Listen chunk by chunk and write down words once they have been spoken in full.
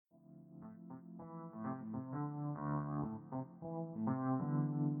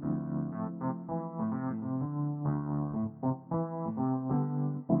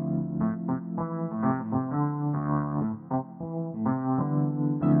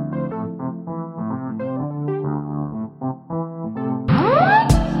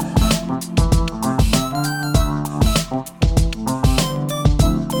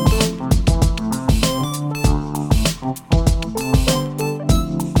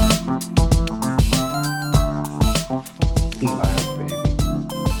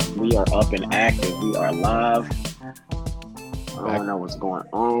been active. We are live. I don't know what's going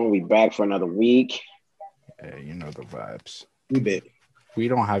on. We back for another week. Yeah, you know the vibes. We bit. We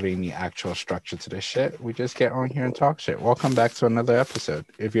don't have any actual structure to this shit. We just get on here and talk shit. Welcome back to another episode.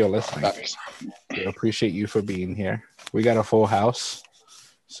 If you're listening, we appreciate you for being here. We got a full house,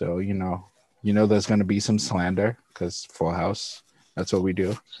 so you know there's gonna be some slander because full house. That's what we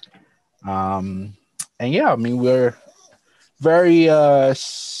do. And yeah, I mean we're very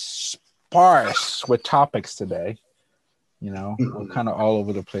sparse with topics today. You know, we're kind of all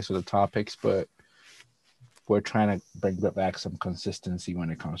over the place with the topics, but we're trying to bring back some consistency when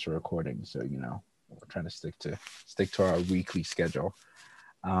it comes to recording. So, you know, we're trying to stick to our weekly schedule.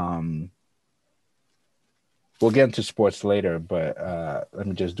 We'll get into sports later, but let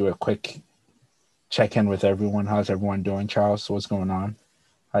me just do a quick check-in with everyone. How's everyone doing? Charles, what's going on?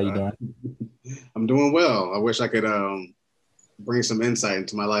 How you doing? I'm doing well. I wish I could bring some insight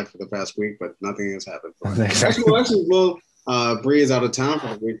into my life for the past week, but nothing has happened. Bree is out of town for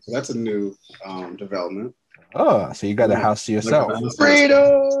a week, so that's a new development. Oh, so you got the house to yourself. Freedom!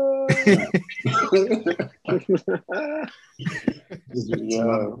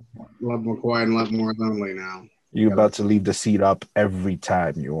 A lot more quiet and a lot more lonely now. You're about to leave the seat up every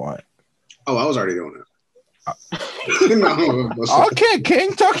time you want. Oh, I was already doing it. No, okay,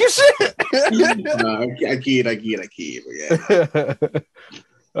 King, talk your shit. I kid, but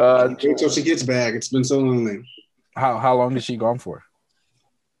yeah. Wait till she gets back. It's been so lonely. How long is she gone for?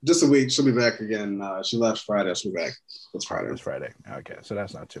 Just a week. She'll be back again. She left Friday. She'll be back. It's Friday. Okay, so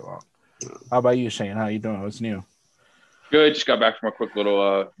that's not too long. How about you, Shane? How you doing? What's new? Good. Just got back from a quick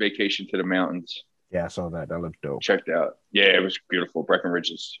little vacation to the mountains. Yeah, I saw that. That looked dope. Checked out. Yeah, it was beautiful.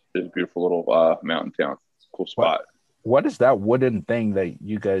 Breckenridge is a beautiful little mountain town. Cool spot. What is that wooden thing that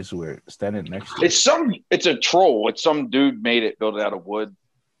you guys were standing next to? It's a troll. It's some dude made it, built it out of wood,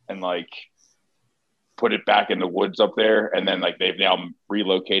 and like put it back in the woods up there, and then like they've now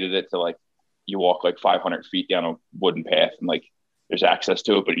relocated it to like you walk like 500 feet down a wooden path, and like there's access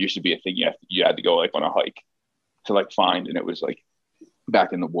to it, but it used to be a thing you had to go like on a hike to like find, and it was like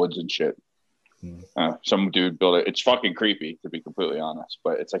back in the woods and shit. Some dude built it. It's fucking creepy, to be completely honest,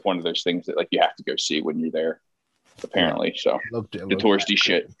 but it's like one of those things that like you have to go see when you're there, apparently. So it looked the touristy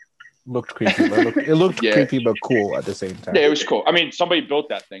shit looked creepy. But it looked creepy but cool at the same time. Yeah, it was cool. I mean, somebody built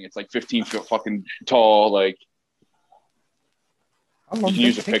that thing. It's like 15 feet fucking tall. Like you can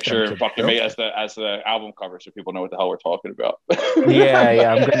use a picture and fucking make it as the album cover so people know what the hell we're talking about.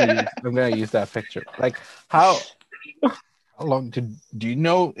 yeah, I'm gonna use that picture. Like how long do you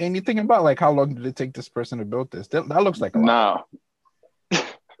know anything about like how long did it take this person to build this? That looks like a lot.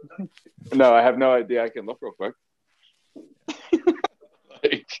 No, I have no idea. I can look real quick.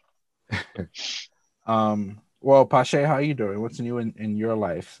 Well, Pache, how you doing? What's new in your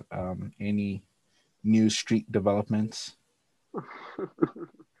life? Any new street developments? The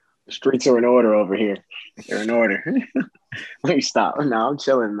streets are in order over here. They're in order. Let me stop. No, I'm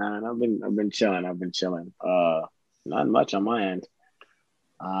chilling, man. I've been chilling. Not much on my end.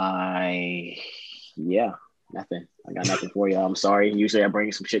 Nothing. I got nothing for you. I'm sorry. Usually I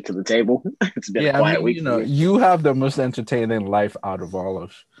bring some shit to the table. It's been a quiet week. You know, you have the most entertaining life out of all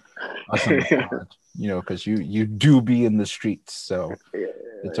of us. You know, because you do be in the streets, so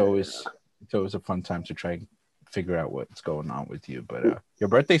it's always a fun time to try and figure out what's going on with you. But your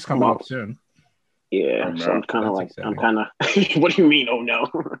birthday's coming up soon. Yeah, so I'm kind of like exciting. What do you mean? Oh no.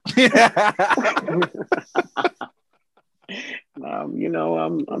 You know,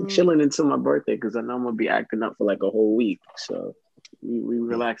 I'm chilling until my birthday because I know I'm gonna be acting up for like a whole week. So we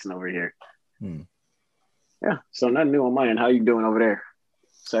relaxing over here. Yeah, so nothing new on my end. How you doing over there,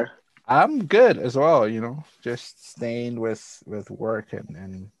 sir? I'm good as well. You know, just staying with work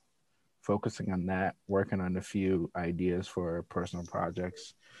and focusing on that, working on a few ideas for personal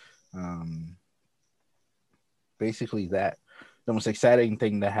projects. Basically that. The most exciting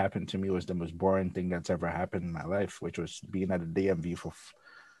thing that happened to me was the most boring thing that's ever happened in my life, which was being at a DMV for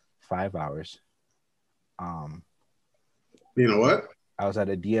 5 hours. You know what? I was at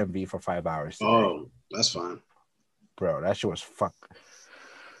a DMV for 5 hours today. Oh, that's fine. Bro, that shit was fuck.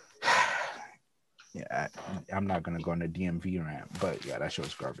 Yeah, I'm not going to go on a DMV rant, but yeah, that shit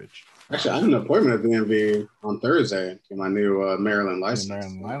was garbage. Actually, I had an appointment at DMV on Thursday for my new Maryland license.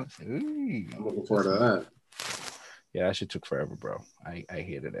 I'm looking forward to that. Yeah, that shit took forever, bro. I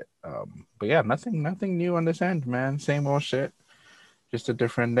hated it. But yeah, nothing new on this end, man. Same old shit. Just a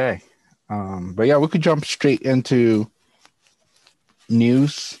different day. But yeah, we could jump straight into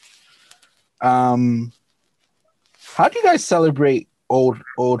news. How do you guys celebrate old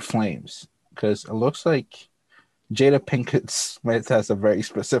flames? Because it looks like Jada Pinkett Smith has a very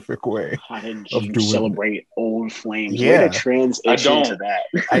specific way How did of you doing celebrate old flames? Yeah. Way to transition to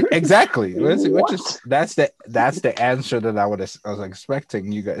that. Exactly. What? That's the answer that I was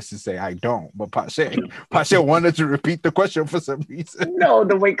expecting you guys to say. I don't, but Pache wanted to repeat the question for some reason. No,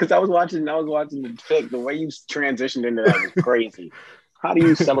 the way because I was watching the pic. The way you transitioned into that was crazy. How do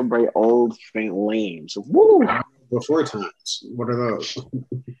you celebrate old flames? Woo! Before times. What are those?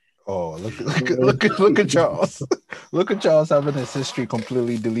 Oh, look at Charles. Look at Charles having his history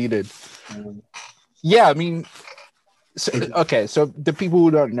completely deleted. Yeah, I mean, so the people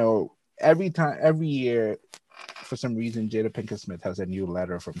who don't know, every year, for some reason, Jada Pinkett Smith has a new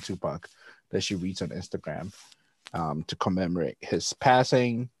letter from Tupac that she reads on Instagram to commemorate his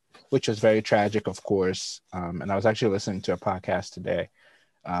passing, which was very tragic, of course. And I was actually listening to a podcast today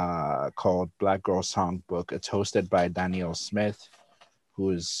called Black Girl Songbook. It's hosted by Danielle Smith,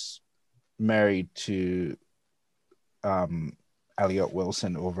 who is married to Elliot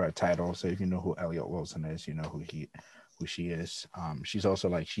Wilson over at Tidal. So if you know who Elliot Wilson is, you know who she is. She's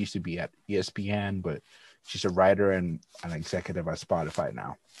also she used to be at ESPN, but she's a writer and an executive at Spotify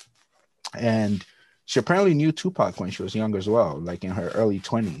now. And she apparently knew Tupac when she was young as well. Like in her early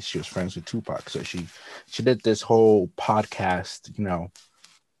 20s, she was friends with Tupac. So she did this whole podcast,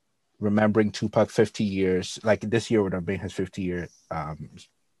 remembering Tupac 50 years. Like this year would have been his 50-year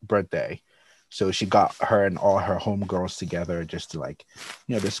birthday. So she got her and all her homegirls together just to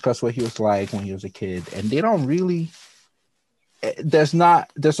discuss what he was like when he was a kid. And they don't really, there's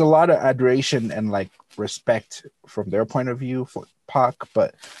a lot of adoration and respect from their point of view for Pac,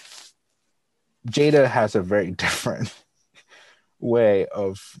 but Jada has a very different way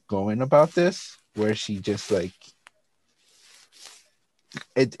of going about this, where she just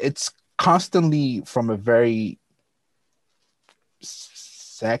it's constantly from a very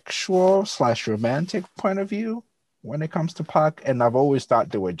sexual / romantic point of view when it comes to Pac, and I've always thought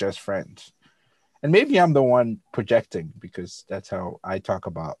they were just friends. And maybe I'm the one projecting because that's how I talk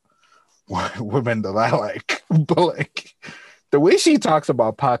about women that I like. But the way she talks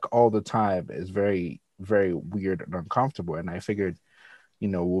about Pac all the time is very, very weird and uncomfortable. And I figured,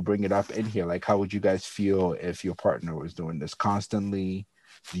 we'll bring it up in here. How would you guys feel if your partner was doing this constantly?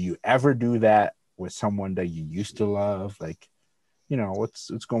 Do you ever do that with someone that you used to love?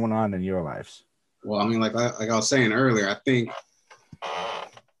 What's going on in your lives? Well, I mean, like I was saying earlier, I think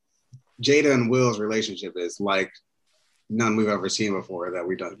Jada and Will's relationship is like none we've ever seen before. That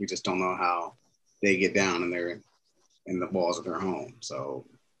we just don't know how they get down in the walls of their home. So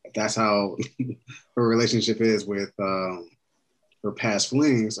if that's how her relationship is with her past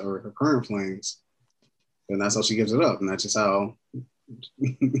flings or her current flings, then that's how she gives it up, and that's just how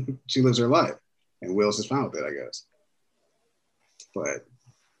she lives her life. And Will's just fine with it, I guess. But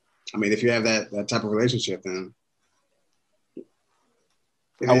I mean, if you have that type of relationship, then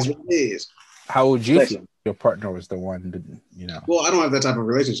it is. How would you feel if your partner was the one that, Well, I don't have that type of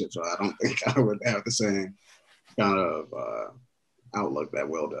relationship, so I don't think I would have the same kind of outlook that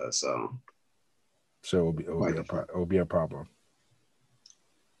Will does. So it'll be a problem.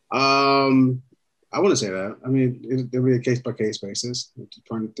 I wouldn't say that. I mean, it'll be a case by case basis.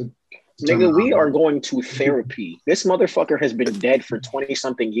 Nigga, we are going to therapy. This motherfucker has been dead for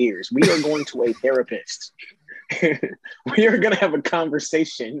 20-something years. We are going to a therapist. We are going to have a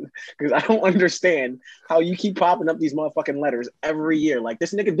conversation because I don't understand how you keep popping up these motherfucking letters every year.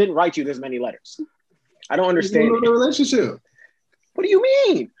 This nigga didn't write you this many letters. I don't understand. The relationship. What do you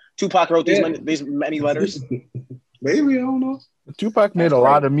mean? Tupac wrote these many letters? Maybe, I don't know. Tupac made a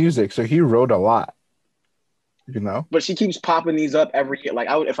lot of music, so he wrote a lot. But she keeps popping these up every year.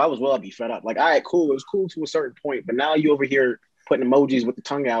 If I was Will, I'd be fed up. All right, cool. It was cool to a certain point, but now you over here putting emojis with the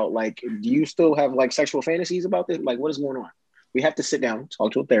tongue out. Do you still have sexual fantasies about this? What is going on? We have to sit down,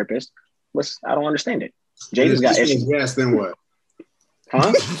 talk to a therapist. I don't understand it. Jada's got issues. Yes, then what?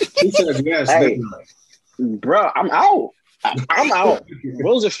 Huh? He said yes. Hey, bro, I'm out. I'm out.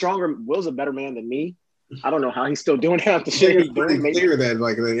 Will's a better man than me. I don't know how he's still doing half the shit he's doing. It's clear that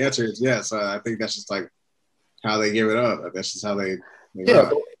the answer is yes. I think that's just how they give it up. That's just how they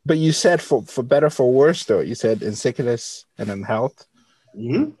but you said for better for worse though. You said in sickness and in health,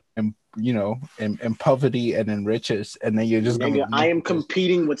 mm-hmm. and in poverty and in riches, and then you're just I am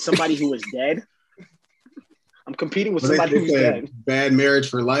competing with somebody who is dead. I'm competing with somebody who's dead. Bad marriage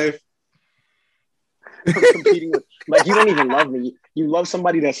for life. I'm competing with you don't even love me. You love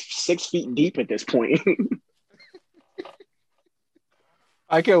somebody that's 6 feet deep at this point.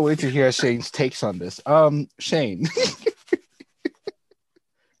 I can't wait to hear Shane's takes on this. Shane.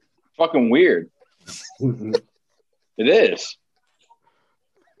 Fucking weird. It is.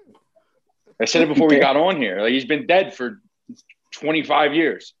 I said it before we got on here. Like, he's been dead for 25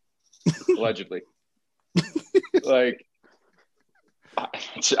 years, allegedly. Like,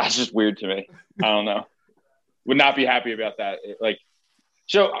 it's just weird to me. I don't know. Would not be happy about that. Like,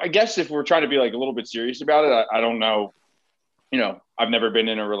 so I guess if we're trying to be like a little bit serious about it, I don't know. You know, I've never been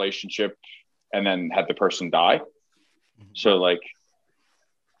in a relationship and then had the person die. So like,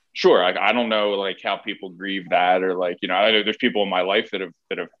 sure, I don't know like how people grieve that, or like, you know, I know there's people in my life that have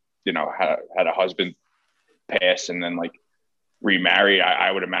you know had a husband pass and then like remarry.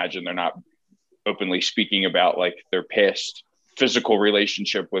 I would imagine they're not openly speaking about like their past physical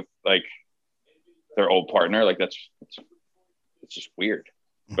relationship with like their old partner. Like it's just weird.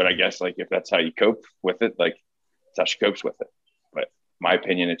 But I guess like if that's how you cope with it, like that's how she copes with it. But my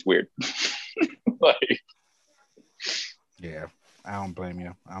opinion, it's weird. Like, yeah, I don't blame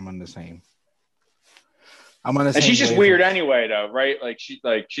you. I'm on the same. And she's just weird anyway, though, right? Like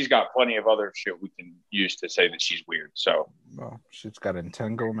she's got plenty of other shit we can use to say that she's weird. So, well, she's got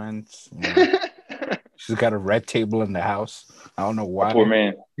entanglements. You know. She's got a red table in the house. I don't know why. Poor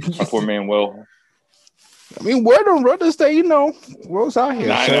man, Will. I mean, word on runners that, you know, Will's out here.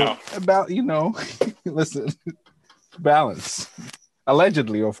 I know. About, you know, listen, balance.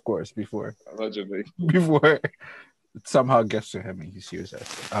 Allegedly, of course, before it somehow gets to him and he sees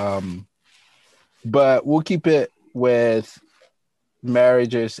us. But we'll keep it with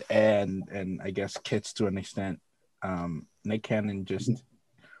marriages and I guess kids to an extent. Nick Cannon just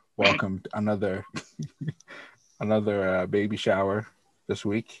welcomed another baby shower this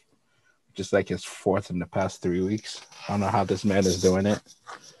week, just like his fourth in the past 3 weeks. I don't know how this man is doing it.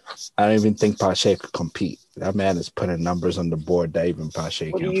 I don't even think Pache could compete. That man is putting numbers on the board that even Pache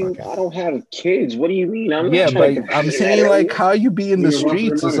can't. I don't have kids. What do you mean? I'm saying like how you be in the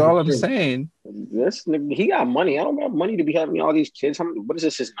streets is all I'm saying. This nigga, he got money. I don't got money to be having all these kids. What is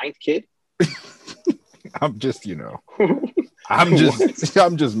this? His 9th kid? I'm just, you know, I'm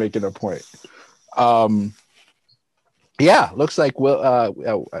just making a point. Yeah, looks like Will.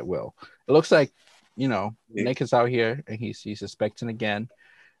 It looks like, you know, Nick is out here and he's expecting again.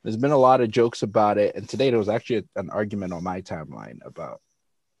 There's been a lot of jokes about it, and today there was actually an argument on my timeline about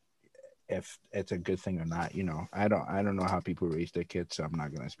if it's a good thing or not. You know, I don't know how people raise their kids, so I'm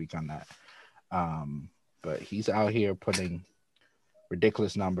not going to speak on that. But he's out here putting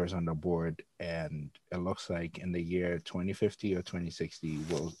ridiculous numbers on the board, and it looks like in the year 2050 or 2060,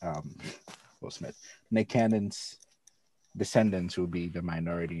 Will Smith, Nick Cannon's descendants will be the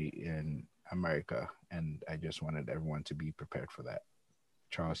minority in America, and I just wanted everyone to be prepared for that.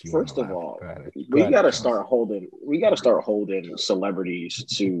 Charles, first of all, we got to start holding celebrities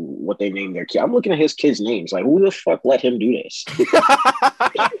to what they name their kid. I'm looking at his kids' names. Like, who the fuck let him do this?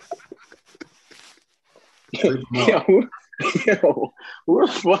 Who the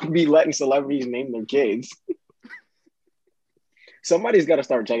fuck be letting celebrities name their kids? Somebody's got to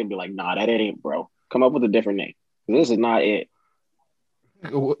start checking and be like, nah, that ain't, bro. Come up with a different name. This is not it.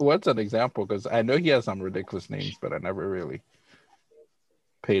 What's an example? Because I know he has some ridiculous names, but I never really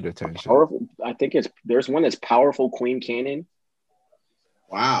paid attention. Powerful, I think there's one that's Powerful Queen Cannon.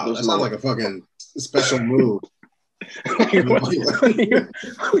 Wow, that sounds like a fucking special move. Combo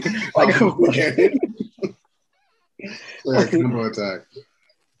attack.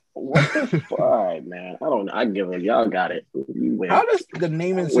 What the fuck, man? I don't know. I give it. Y'all got it. How does the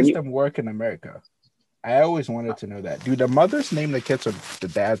naming system work in America? I always wanted to know that. Do the mothers name the kids or the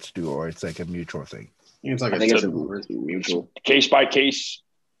dads do, or it's like a mutual thing? It's like it's a mutual, case by case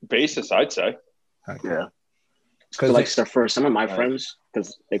basis, I'd say. Okay. Yeah. Because like for some of my friends,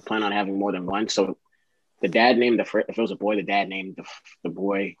 because they plan on having more than one, so the dad named if it was a boy, the dad named the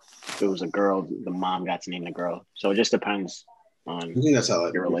boy. If it was a girl, the mom got to name the girl. So it just depends on I think that's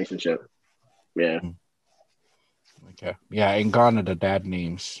how your relationship. Yeah. Okay. Yeah, in Ghana, the dad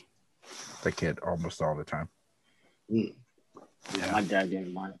names the kid almost all the time. Yeah, my dad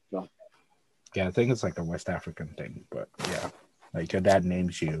named mine. So. Yeah, I think it's like a West African thing, but yeah, like your dad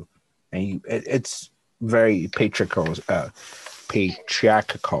names you, and it's very patriarchal.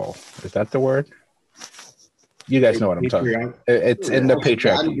 Patriarchal, is that the word? You guys know what I'm talking about. It's in the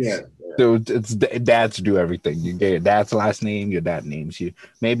patriarchy. Yeah. So it's dads do everything. You get your dad's last name, your dad names you.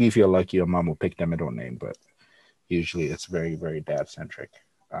 Maybe if you're lucky, your mom will pick their middle name, but usually it's very, very dad centric.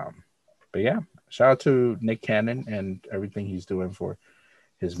 But yeah, shout out to Nick Cannon and everything he's doing for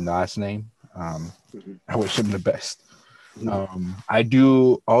his last name. I wish him the best. I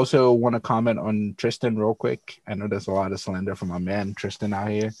do also want to comment on Tristan real quick. I know there's a lot of slander from my man Tristan out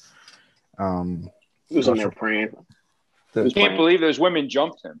here. He was on there praying. I can't believe those women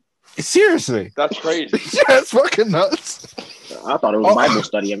jumped him. Seriously. That's crazy. That's fucking nuts. I thought it was Bible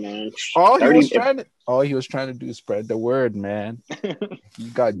study, man. All he was trying to do is spread the word, man. He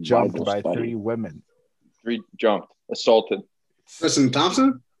got jumped Bible by study. 3 women. 3 jumped, assaulted. Tristan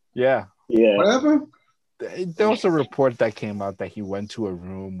Thompson? Yeah. Whatever? There was a report that came out that he went to a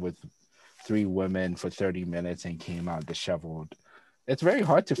room with 3 women for 30 minutes and came out disheveled. It's very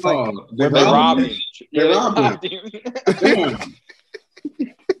hard to fight. They robbed him. They robbed him.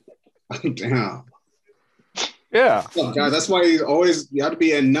 Damn. Yeah. Look, guys, that's why you have to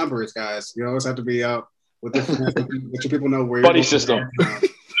be in numbers, guys. You always have to be out with the let your people know where buddy you're system.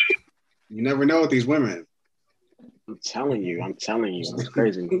 You never know with these women. I'm telling you, it's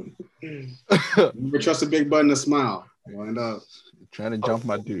crazy. Never trust a big button to smile. You'll end up trying to jump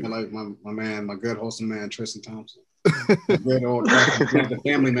my dude. Like my good wholesome man Tristan Thompson. Good old the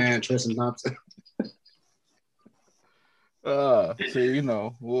family man Tristan Thompson. So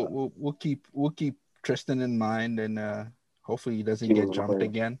we'll keep Tristan in mind, and hopefully he doesn't get jumped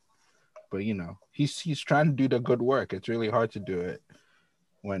again. But he's trying to do the good work. It's really hard to do it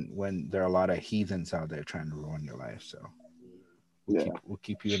when there are a lot of heathens out there trying to ruin your life. So we'll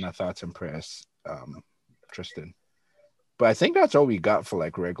keep you in our thoughts and prayers, Tristan. But I think that's all we got for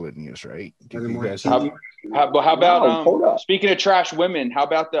like regular news, right? How about speaking of trash women? How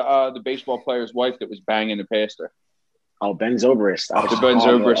about the baseball player's wife that was banging the pastor? Oh, Ben Zobrist. The Ben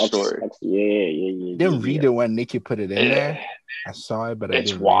Zobrist story. Yeah. Didn't read it when Nikki put it in there. I saw it, but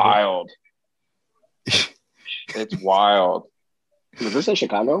it's wild. It's wild. Was this in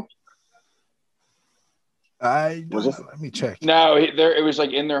Chicago? Let me check. No, it was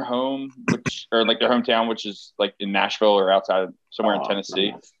like in their home, or like their hometown, which is like in Nashville or outside somewhere in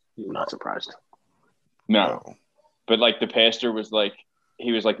Tennessee. I'm not surprised. No, but like the pastor was like,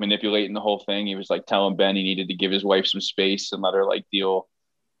 he was like manipulating the whole thing. He was like telling Ben he needed to give his wife some space and let her like deal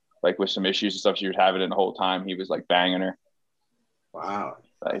like with some issues and stuff she was having, and the whole time he was like banging her. Wow.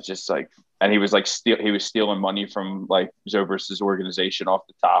 It's just like, and he was like stealing money from like Zobrist's organization off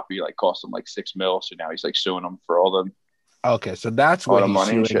the top. He like cost him like $6 million, so now he's like suing him for all them. Okay, so that's what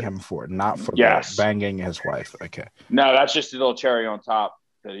he's suing him for, not for banging his wife. Okay. No, that's just a little cherry on top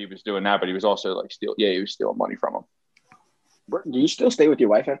that he was doing that, but he was also like he was stealing money from him. Do you still stay with your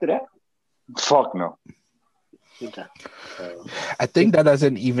wife after that? Fuck no. Okay. I think that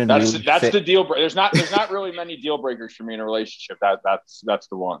doesn't even. That's the deal. There's not really many deal breakers for me in a relationship. That's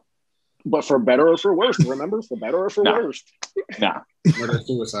the one. But for better or for worse, remember, for better or for worse. Nah. Murder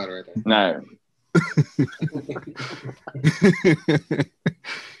suicide right there. No.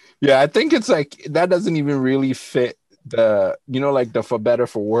 Yeah, I think it's like that doesn't even really fit the the for better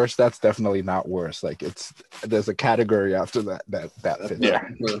for worse. That's definitely not worse. Like there's a category after that fits. Yeah,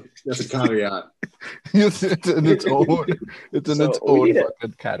 that's a caveat. it's in its own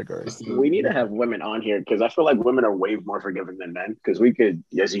fucking category. We need to have women on here because I feel like women are way more forgiving than men. Because we could,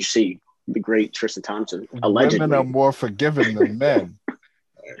 as you see, the great Tristan Thompson allegedly. Women are more forgiving than men.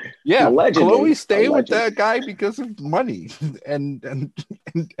 Yeah, Chloe stayed with that guy because of money, and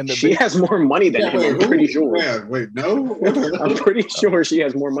she has more money than him. I'm pretty sure. Yeah, wait, no, I'm pretty sure she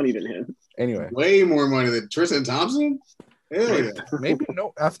has more money than him. Anyway, way more money than Tristan Thompson. Hell yeah. Maybe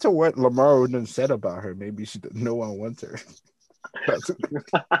no. After what Lamar Odom said about her, maybe no one wants her. She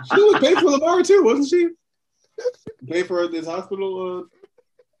was paid for Lamar too, wasn't she? Paid for this hospital.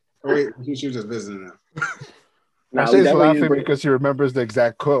 Or wait, she was just visiting them. She's laughing because she remembers the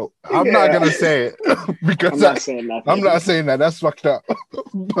exact quote. I'm not gonna say it because I'm not saying nothing. I'm not saying that. That's fucked up.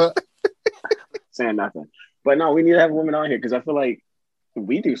 But saying nothing. But no, we need to have women on here because I feel like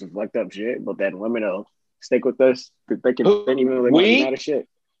we do some fucked up shit, but then women will stick with us because they don't even know they mad as shit.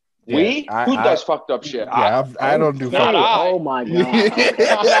 Yeah, who does fucked up shit? Yeah, I don't do fucked up. Oh my god!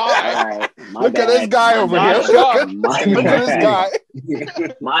 Right. Look at this guy over here. Look at this guy.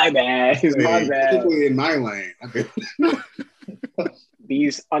 My bad. My bad. Particularly in my lane.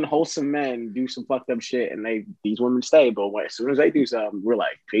 These unwholesome men do some fucked up shit, and these women stay. But as soon as they do something, we're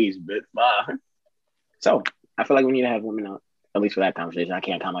like, peace, bitch, bye. So I feel like we need to have women out, at least for that conversation. I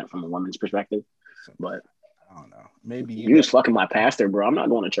can't comment from a woman's perspective, but. I don't know. Maybe you just fucking my pastor, bro. I'm not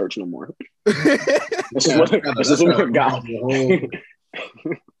going to church no more. This is what God. This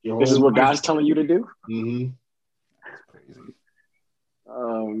is what God's telling you to do. Mm-hmm. Crazy.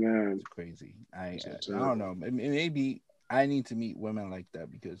 Oh man, it's crazy. I don't know. Maybe I need to meet women like that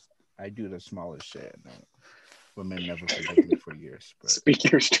because I do the smallest shit. No, women never forgive me for years. But.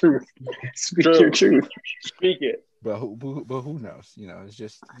 Speak your truth. Speak your truth. Speak it. But who knows? It's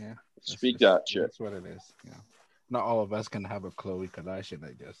just Speak that shit. That's what it is. Not all of us can have a Khloe Kardashian,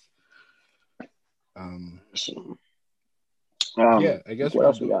 I guess. Yeah, I guess what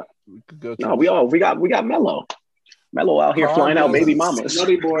else we got? We could go. No, we got Melo. Melo out here flying out baby mamas.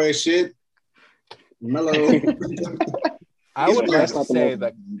 Nutty boy shit. Melo. I would like to say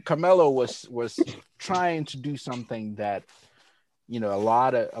that Carmelo was trying to do something that, you know, a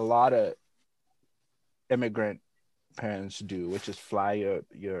lot of immigrant parents do, which is fly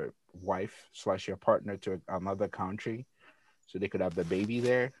your wife / your partner to another country so they could have the baby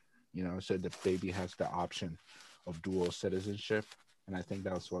there, you know, so the baby has the option of dual citizenship. And I think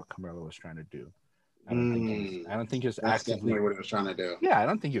that's what Carmelo was trying to do. I don't think he was actively what he was trying to do. Yeah, I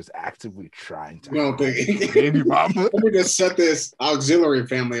don't think he was actively trying to. No, baby mama. Let me just set this auxiliary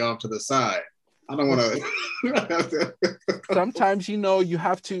family off to the side. I don't want to. Sometimes, you know, you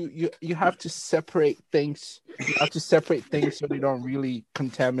have to separate things. You have to separate things so they don't really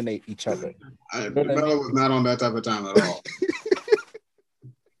contaminate each other. Melo was not on that type of time at all.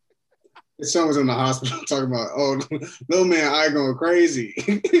 His son was in the hospital talking about, oh, little man, I going crazy.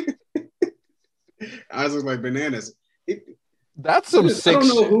 Eyes look like bananas. That's some sick. I don't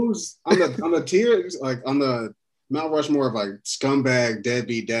know who's on the tier, like on the Mount Rushmore of like scumbag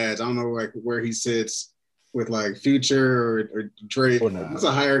deadbeat dads. I don't know like where he sits with like Future or Drake. It's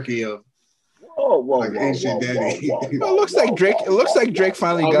a hierarchy of ancient daddy. It looks like Drake. It looks like Drake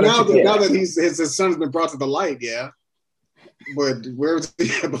finally got it. Now that his son's been brought to the light, yeah. But where was he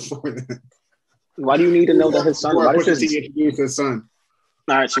at before then? Why do you need to know that his son? Why does he introduce his son?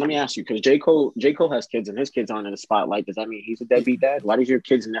 All right, so let me ask you, because J. Cole has kids and his kids aren't in the spotlight. Does that mean he's a deadbeat dad? Why does your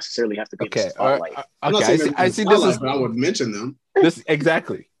kids necessarily have to be in the spotlight? I see this is. I would mention them. This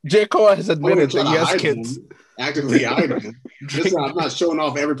exactly. J. Cole has admitted that he has kids. Actively hiding. I'm not showing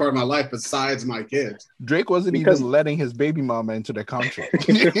off every part of my life besides my kids. Drake wasn't even letting his baby mama into the country.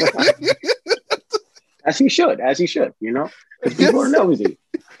 As he should, you know? People are nosy.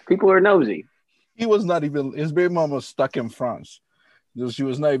 People are nosy. He was not even, his baby mama was stuck in France. She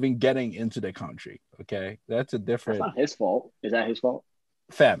was not even getting into the country. Okay, that's a different. That's not his fault. Is that his fault?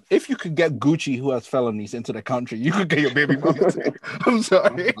 Fam, if you could get Gucci, who has felonies, into the country, you could get your baby mama too. I'm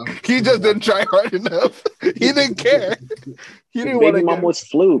sorry, he just didn't try hard enough. He didn't care. He didn't want to. Baby mama was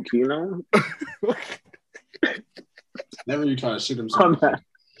fluke, you know. Never you try to shoot himself.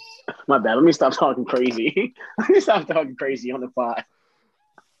 My bad. Let me stop talking crazy. Let me stop talking crazy on the pod.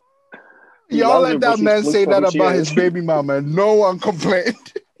 Y'all let that man say that about his baby mama and no one complained.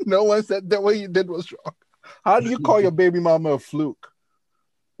 No one said that what you did was wrong. How do you call your baby mama a fluke?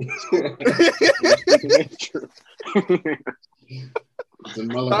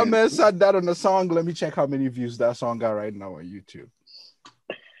 That man said that on the song. Let me check how many views that song got right now on YouTube.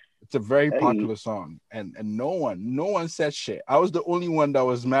 It's a very popular song. And no one said shit. I was the only one that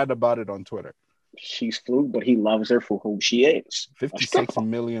was mad about it on Twitter. She's fluke, but he loves her for who she is. 56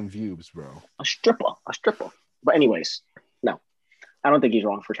 million views, bro. A stripper. But anyways, no. I don't think he's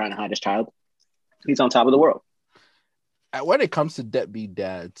wrong for trying to hide his child. He's on top of the world. When it comes to deadbeat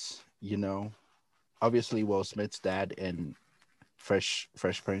dads, you know, obviously Will Smith's dad and Fresh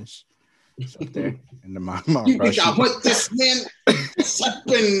Prince is up there in the Mount Rushmore. What this man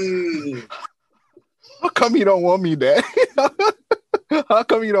happened? How come you don't want me, Dad? How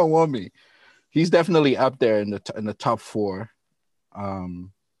come you don't want me? He's definitely up there in the top 4.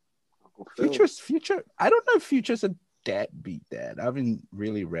 Future. I don't know if Future's a deadbeat dad. I haven't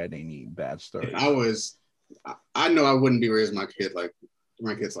really read any bad stories. I know I wouldn't be raising my kid like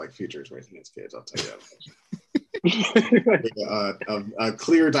Future's raising his kids. I'll tell you that. A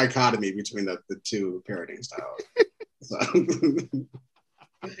clear dichotomy between the two parenting styles. So,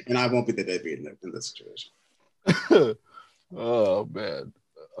 and I won't be the deadbeat in this situation. Oh man.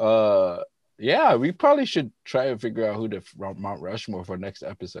 Yeah, we probably should try and figure out who the Mount Rushmore for next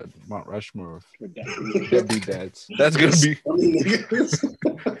episode. Mount Rushmore of deadbeat dads. That's gonna be.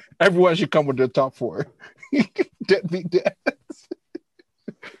 Everyone should come with their top 4 deadbeat dads.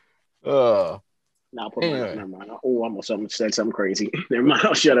 Now put anyway. Never mind. Oh, almost said something crazy. Never mind.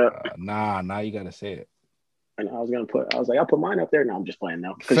 I'll shut up. Now you gotta say it. And I was like, I'll put mine up there. No, I'm just playing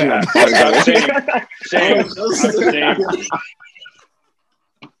now. Same.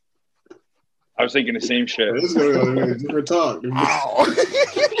 I was thinking the same shit. Different talk.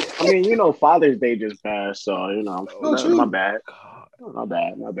 I mean, you know, Father's Day just passed, so you know, my bad. My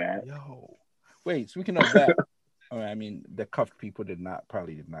bad. Yo, wait. Speaking of that, I mean, the cuffed people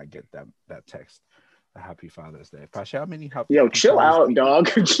probably did not get that text. A happy Father's Day. Pasha, how many happy? Yo, chill out, dog.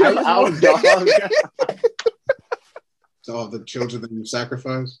 Chill out, dog. To all the children that you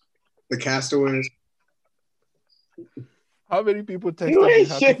sacrificed, the castaways. How many people text you me ain't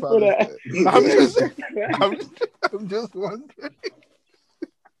happy shit for Father's that. Day? I'm just wondering.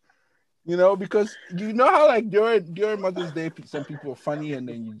 You know, because you know how like during Mother's Day, some people are funny, and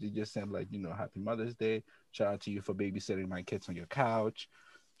then you just send like, Happy Mother's Day. Shout out to you for babysitting my kids on your couch.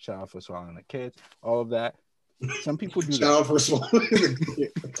 Shout out for swallowing the kids. All of that. Some people do Shout that. out for swallowing the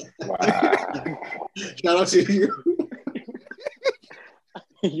kids. Wow. Shout out to you.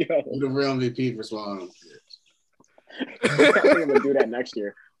 Yo, You're the real MVP for swallowing the kids. I think I'm gonna do that next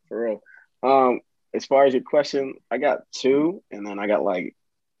year for real. As far as your question, I got 2, and then I got like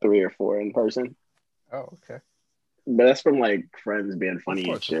 3 or 4 in person. Oh, okay. But that's from like friends being funny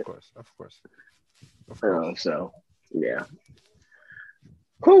and shit. Of course. So yeah.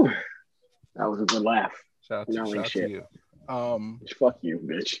 Whew. That was a good laugh. Shout out to you. Fuck you,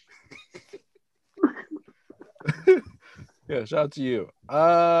 bitch. Yeah, shout out to you.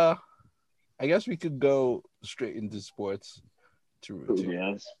 I guess we could go straight into sports to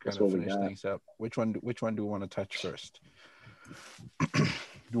yes, kind of finish things up. Which one do we want to touch first? Do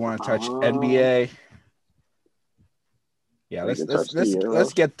you want to touch NBA? Yeah,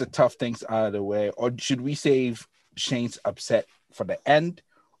 let's get the tough things out of the way. Or should we save Shane's upset for the end,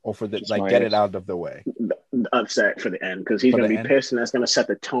 or for the get it out of the way? Upset for the end, because he's gonna be pissed, and that's gonna set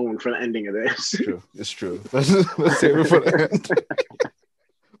the tone for the ending of this. It's true. Let's save it for the end.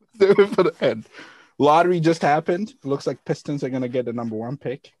 Save it for the end. Lottery just happened. Looks like Pistons are gonna get the number 1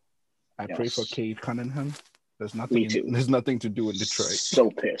 pick. I pray for Cade Cunningham. There's nothing. There's nothing to do in Detroit.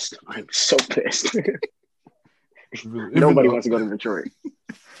 So pissed. I'm so pissed. Nobody wants to go to Detroit.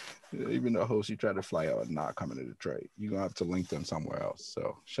 Even though Hosey tried to fly out and not coming to Detroit, you're gonna have to link them somewhere else.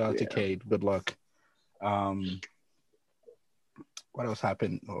 So shout out to Cade. Good luck. What else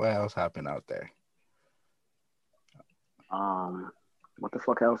happened? What else happened out there? What the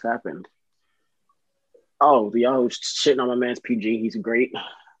fuck else happened? Oh, y'all was shitting on my man's PG. He's great.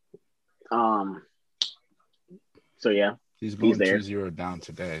 So yeah, he's going 2-0 down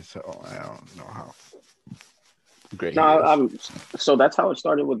today. So I don't know how great. No, so that's how it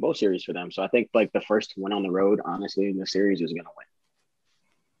started with both series for them. So I think like the first win on the road, honestly, in the series is gonna win.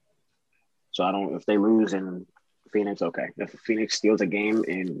 So if they lose in Phoenix, okay. If Phoenix steals a game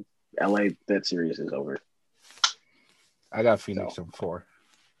in LA, that series is over. I got Phoenix in 4.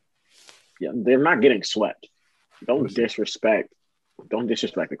 Yeah, they're not getting swept. Don't disrespect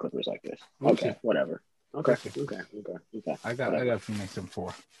the Clippers like this. Okay, whatever. Okay. I got Phoenix in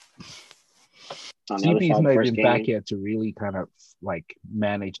 4. CB's not even back yet to really kind of like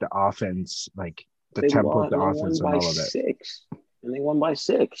manage the offense, like the tempo of the offense and all of that. 6, and they won by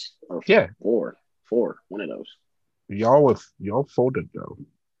 6 or 4. One of those. Y'all folded though.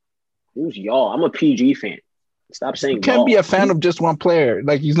 Who's y'all? I'm a PG fan. Stop saying you can't be a fan of just one player.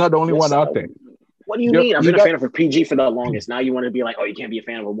 Like he's not the only one out there. What do you mean? I've been a fan of PG for the longest. Now you want to be like, oh, you can't be a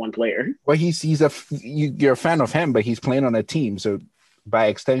fan of one player. Well, you're a fan of him, but he's playing on a team, so by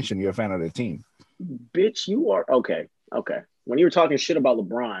extension, you're a fan of the team. Bitch, you are okay. When you were talking shit about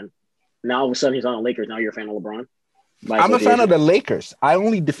LeBron, now all of a sudden he's on the Lakers. Now you're a fan of LeBron. I'm a fan of the Lakers. I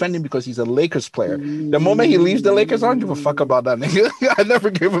only defend him because he's a Lakers player. The moment he leaves the Lakers, I don't give a fuck about that nigga. I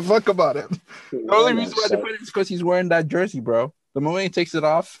never gave a fuck about him. The only reason why I defend him is because he's wearing that jersey, bro. The moment he takes it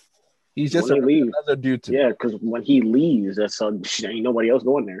off, he's just another dude to me. Yeah, because when he leaves, ain't nobody else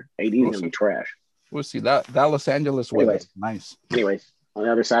going there. AD's gonna be trash. We'll see. That Los Angeles weather is nice. Anyways, on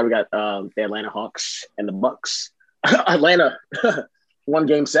the other side, we got the Atlanta Hawks and the Bucks. Atlanta won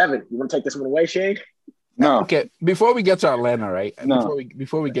Game 7. You want to take this one away, Shane? No. Okay. Before we get to Atlanta, right? No.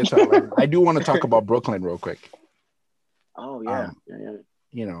 Before we get to Atlanta, I do want to talk about Brooklyn real quick. Oh yeah.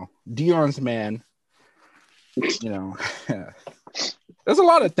 You know, Dion's man. You know, there's a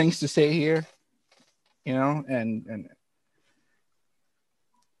lot of things to say here. You know, and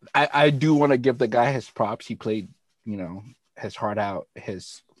I do want to give the guy his props. He played, you know, his heart out.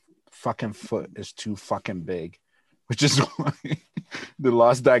 His fucking foot is too fucking big, which is why they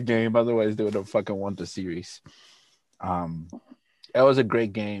lost that game. Otherwise, they would have fucking won the series. It was a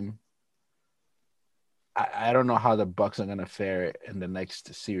great game. I don't know how the Bucks are gonna fare in the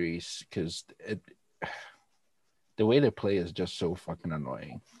next series because the way they play is just so fucking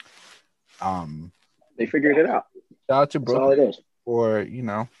annoying. They figured it out. Shout out to Brooklyn. That's all it is. Or, you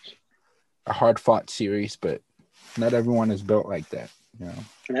know, a hard-fought series, but not everyone is built like that, you know.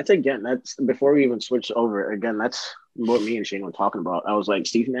 And that's before we even switch over, again, that's what me and Shane were talking about. I was like,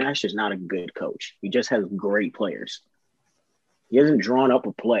 Steve Nash is not a good coach. He just has great players. He hasn't drawn up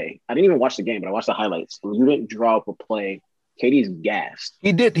a play. I didn't even watch the game, but I watched the highlights. When you didn't draw up a play, KD's gassed.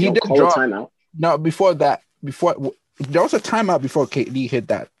 He did call draw a timeout. No, before that, there was a timeout before KD hit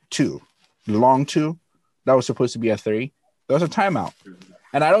that 2, long 2. That was supposed to be a 3. There was a timeout.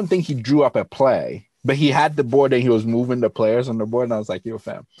 And I don't think he drew up a play. But he had the board and he was moving the players on the board, and I was like, "Yo,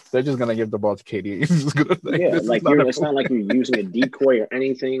 fam, they're just gonna give the ball to KD. He's just gonna it's not like you're using a decoy or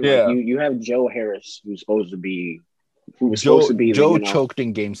anything. Yeah, like you have Joe Harris, who's supposed to be, Joe choked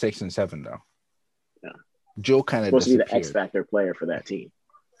in Game 6 and 7 though. Yeah, Joe kind of supposed to be the X factor player for that team.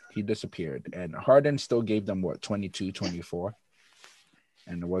 He disappeared, and Harden still gave them 22, 24,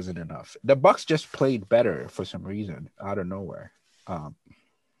 and it wasn't enough. The Bucks just played better for some reason out of nowhere.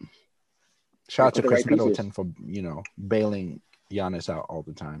 Shout out to Chris Middleton for, bailing Giannis out all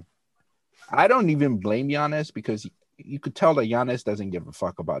the time. I don't even blame Giannis because you could tell that Giannis doesn't give a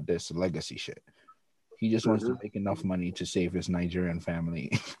fuck about this legacy shit. He just wants to make enough money to save his Nigerian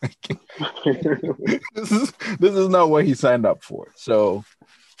family. This is not what he signed up for. So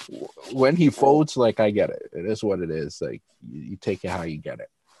when he folds, I get it. It is what it is. You take it how you get it.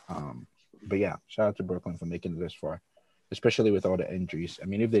 But yeah, shout out to Brooklyn for making it this far, especially with all the injuries. I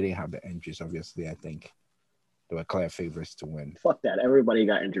mean, if they didn't have the injuries, obviously, I think they were clear favorites to win. Fuck that. Everybody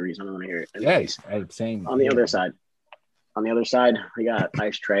got injuries. I don't want to hear it. Yes, same. On the other side, we got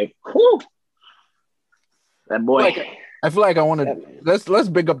Ice Trey. Whew! That boy. I feel like I want to let's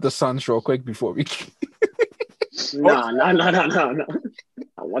big up the Suns real quick before we. No.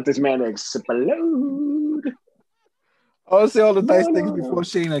 I want this man to explode. I'll say all the nice things before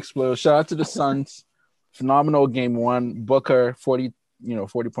Shane explodes. Shout out to the Suns. Phenomenal game 1. Booker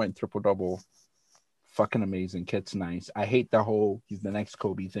 40-point triple-double. Fucking amazing. Kid's nice. I hate the whole he's the next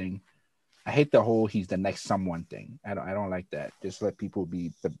Kobe thing. I hate the whole he's the next someone thing. I don't like that. Just let people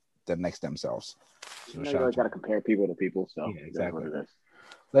be the next themselves. So you really got to compare people to people. So yeah, exactly.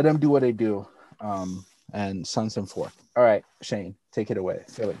 Let them do what they do. And Suns in 4. All right, Shane, take it away.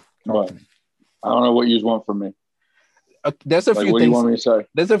 Philly. I don't know what you want from me. There's a few what things. Do you want me to say?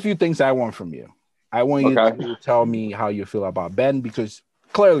 There's a few things I want from you. I want you to tell me how you feel about Ben, because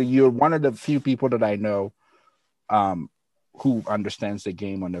clearly you're one of the few people that I know who understands the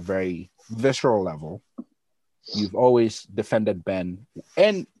game on a very visceral level. You've always defended Ben,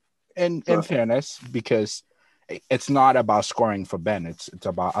 and in fairness, because it's not about scoring for Ben. It's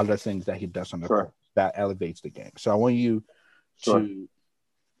about other things that he does on the court that elevates the game. So I want you to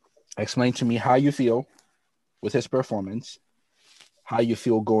explain to me how you feel with his performance, how you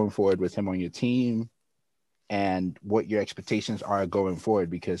feel going forward with him on your team, and what your expectations are going forward,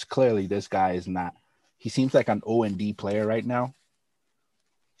 because clearly this guy is not, he seems like an O&D player right now.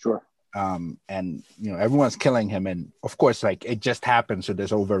 Sure. And everyone's killing him, and of course, it just happened, so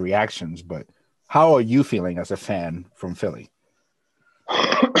there's overreactions. But how are you feeling as a fan from Philly?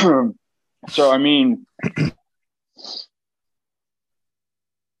 So I mean,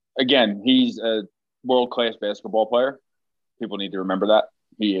 again, he's a world-class basketball player. People need to remember that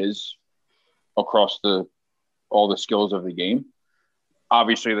he is across all the skills of the game.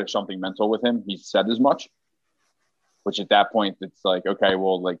 Obviously, there's something mental with him. He's said as much. Which at that point, it's okay,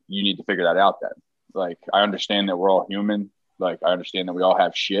 well, you need to figure that out then. I understand that we're all human. I understand that we all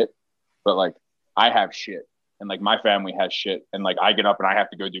have shit. But, I have shit. And, my family has shit. And, I get up and I have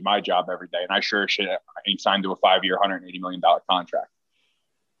to go do my job every day. And I sure as shit ain't signed to a 5-year, $180 million contract.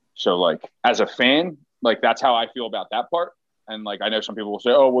 So, as a fan, that's how I feel about that part. And, I know some people will say,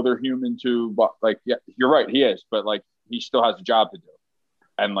 oh, well, they're human too. But, yeah, you're right, he is. But, he still has a job to do.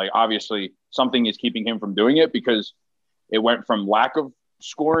 And, obviously, something is keeping him from doing it, because it went from lack of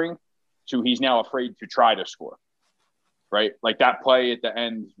scoring to he's now afraid to try to score, right? That play at the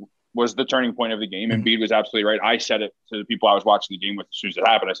end was the turning point of the game. And Embiid was absolutely right. I said it to the people I was watching the game with as soon as it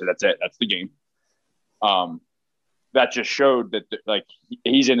happened. I said, that's it. That's the game. That just showed that,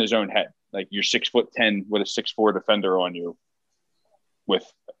 he's in his own head. You're 6'10" with a 6'4" defender on you with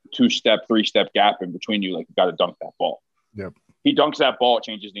 2-step, 3-step gap in between you. You got to dunk that ball. Yep. He dunks that ball. It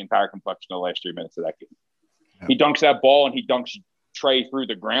changes the entire complexion of the last 3 minutes of that game. He dunks that ball, and he dunks Trey through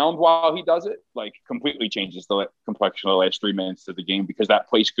the ground while he does it. Completely changes the complexion of the last 3 minutes of the game, because that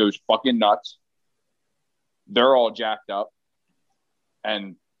place goes fucking nuts. They're all jacked up,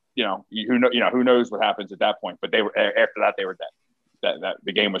 and who knows what happens at that point. But after that they were dead. That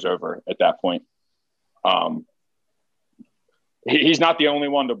the game was over at that point. He's not the only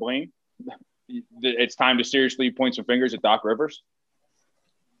one to blame. It's time to seriously point some fingers at Doc Rivers.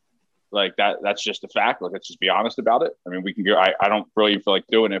 That's just a fact. Let's just be honest about it. I mean, we can go. I don't really feel like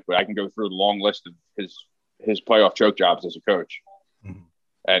doing it, but I can go through the long list of his playoff choke jobs as a coach,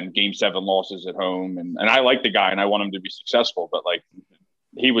 and Game 7 losses at home. And I like the guy, and I want him to be successful. But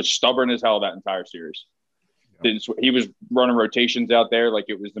he was stubborn as hell that entire series. He was running rotations out there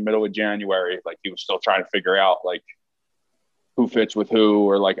it was the middle of January. He was still trying to figure out who fits with who,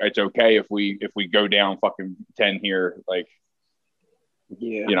 or it's okay if we go down fucking 10 here.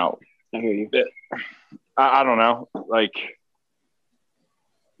 I hear you. I don't know. Like,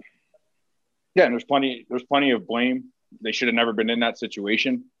 yeah, there's plenty of blame. They should have never been in that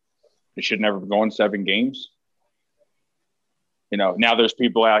situation. They should never have gone 7 games. You know, now there's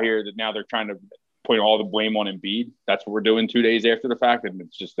people out here that now they're trying to put all the blame on Embiid. That's what we're doing 2 days after the fact, and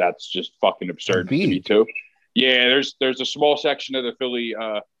that's just fucking absurd to me too. Yeah, there's a small section of the Philly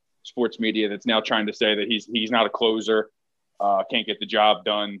sports media that's now trying to say that he's not a closer, can't get the job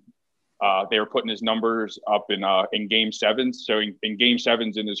done. They were putting his numbers up in game 7s. So in game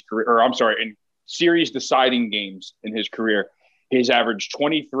 7s in his career, or I'm sorry, in series deciding games in his career, he's averaged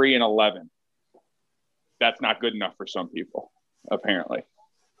 23 and 11. That's not good enough for some people, apparently.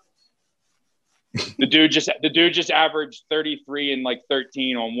 The dude just averaged 33 and like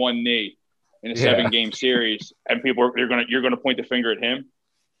 13 on one knee in a 7-game series, and people you're gonna point the finger at him.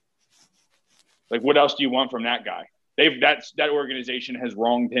 Like, what else do you want from that guy? That organization has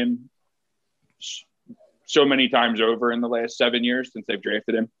wronged him so many times over in the last 7 years since they've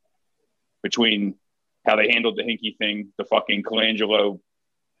drafted him. Between how they handled the Hinkie thing, the fucking Colangelo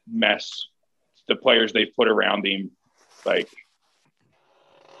mess, the players they've put around him, like,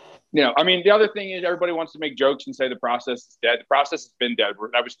 you know, I mean, the other thing is everybody wants to make jokes and say the process is dead. The process has been dead.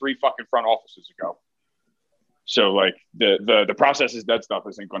 That was 3 fucking front offices ago. So, like, the process is dead stuff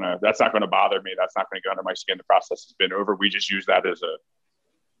that's not gonna bother me. That's not gonna get under my skin. The process has been over. We just use that as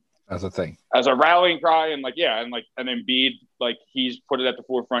a thing, as a rallying cry, and like, yeah, and Embiid, like, he's put it at the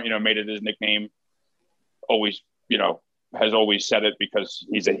forefront, you know, made it his nickname. Always, you know, has always said it because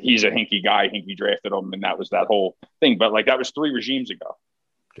he's a Hinkie guy. Hinkie drafted him, and that was that whole thing. But like, that was 3 regimes ago.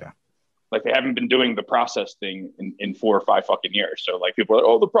 Yeah. Like, they haven't been doing the process thing in 4 or 5 fucking years. So like, people are like,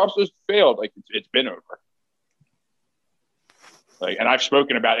 oh, the process failed. Like, it's been over. Like, and I've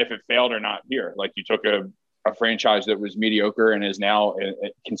spoken about if it failed or not here. Like, you took a franchise that was mediocre and is now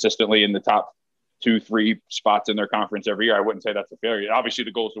consistently in the top 2-3 spots in their conference every year. I wouldn't say that's a failure. Obviously,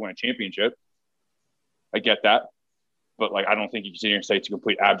 the goal is to win a championship. I get that. But like, I don't think you can sit here and say it's a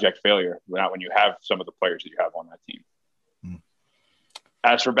complete abject failure, not when you have some of the players that you have on that team.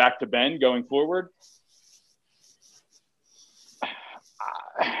 As for back to Ben going forward,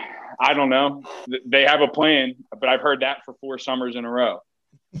 I don't know. They have a plan, but I've heard that for 4 summers in a row,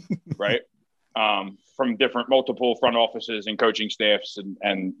 right? From multiple front offices and coaching staffs,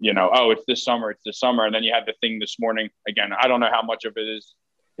 and you know, oh, it's this summer, and then you had the thing this morning. Again, I don't know how much of it is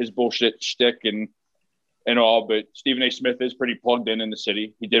his bullshit shtick and all, but Stephen A. Smith is pretty plugged in the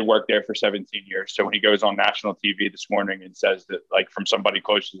city. He did work there for 17 years. So when he goes on national TV this morning and says that, like, from somebody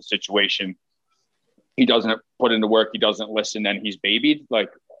close to the situation, he doesn't put into work, he doesn't listen, and he's babied,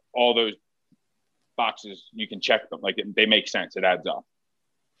 like, all those boxes, you can check them. Like, they make sense. It adds up.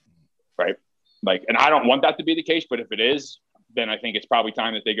 Right? Like, and I don't want that to be the case, but if it is, then I think it's probably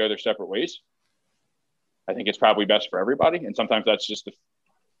time that they go their separate ways. I think it's probably best for everybody. And sometimes that's just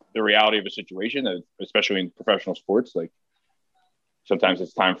the reality of a situation, especially in professional sports. Like, sometimes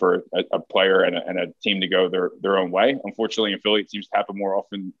it's time for a player and a team to go their own way. Unfortunately, in Philly, it seems to happen more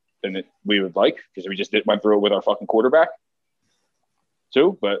often than we would like, because we just went through it with our fucking quarterback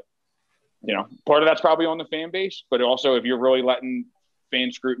too. But, you know, part of that's probably on the fan base, but also if you're really letting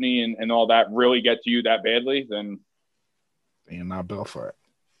fan scrutiny and all that really get to you that badly, then you're not built for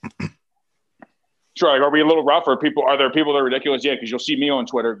it. Sure. Like, are we a little rough? Are there people that are ridiculous? Yeah, because you'll see me on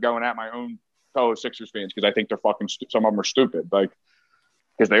Twitter going at my own fellow Sixers fans because I think they're fucking some of them are stupid, like,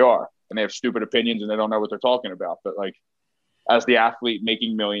 because they are, and they have stupid opinions and they don't know what they're talking about. But like, as the athlete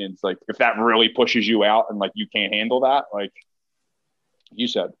making millions, like, if that really pushes you out and like you can't handle that, like you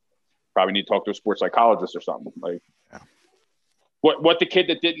said, probably need to talk to a sports psychologist or something. Like, yeah. What the kid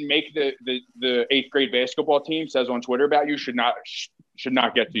that didn't make the 8th grade basketball team says on Twitter about you should not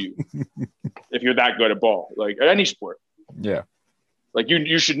get to you. If you're that good at ball, like at any sport. Yeah. Like,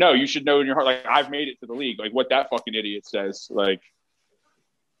 you should know in your heart, like, I've made it to the league. Like, what that fucking idiot says, like,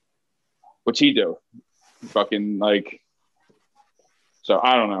 what's he do? Fucking, like, so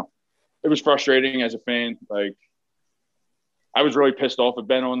I don't know. It was frustrating as a fan. Like, I was really pissed off at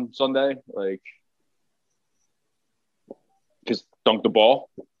Ben on Sunday, like, because dunked the ball.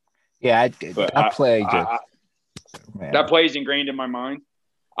 Yeah, that play is ingrained in my mind.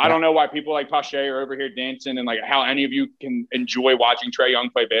 I don't know why people like Pache are over here dancing, and like how any of you can enjoy watching Trae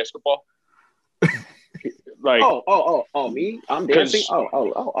Young play basketball. Like, me? I'm dancing.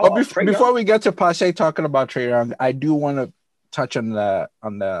 Before we get to Pache talking about Trae Young, I do want to touch on the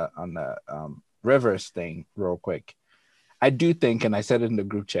Rivers thing real quick. I do think, and I said it in the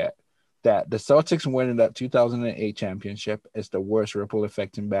group chat, that the Celtics winning that 2008 championship is the worst ripple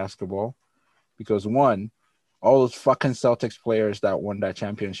effect in basketball, because one, all those fucking Celtics players that won that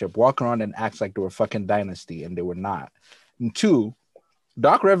championship walk around and act like they were fucking dynasty, and they were not. And two,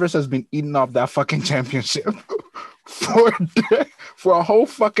 Doc Rivers has been eating off that fucking championship for a whole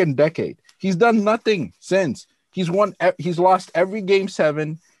fucking decade. He's done nothing since. He's lost every game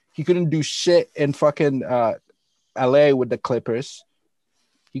 7. He couldn't do shit in fucking LA with the Clippers.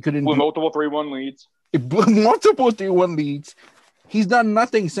 He couldn't blew multiple 3-1 leads. It blew multiple 3-1 leads. He's done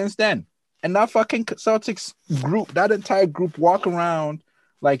nothing since then. And that fucking Celtics group, that entire group walk around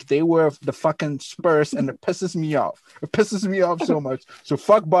like they were the fucking Spurs, and it pisses me off. It pisses me off so much. So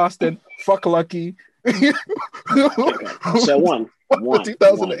fuck Boston, fuck Lucky. So one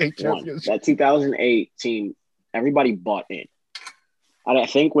 2008 championship. That 2008 team, everybody bought in. I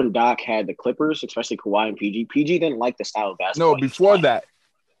think when Doc had the Clippers, especially Kawhi and PG didn't like the style of basketball. No, before that,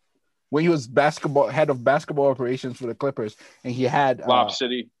 when he was head of basketball operations for the Clippers, and he had Lob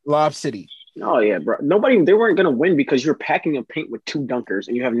City. Oh yeah, bro. They weren't gonna win because you're packing a paint with 2 dunkers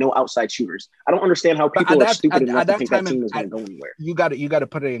and you have no outside shooters. I don't understand how people are stupid enough to think that team is gonna go anywhere. You got to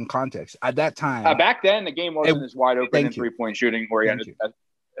put it in context. At that time, back then the game wasn't as wide open in 3-point shooting where he ended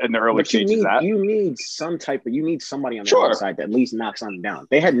in the early stages. You need somebody on the outside that at least knocks something down.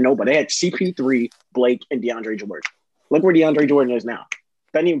 They had nobody. They had CP3, Blake, and DeAndre Jordan. Look where DeAndre Jordan is now.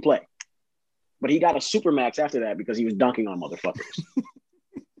 Doesn't even play. But he got a supermax after that because he was dunking on motherfuckers.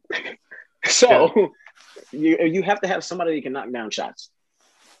 So you have to have somebody that can knock down shots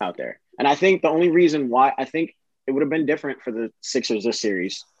out there. And I think the only reason why I think it would have been different for the Sixers this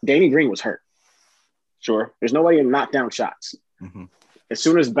series, Danny Green was hurt. Sure. There's nobody to knock down shots. Mm-hmm. As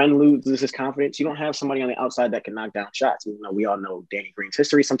soon as Ben loses his confidence, you don't have somebody on the outside that can knock down shots. Even though we all know Danny Green's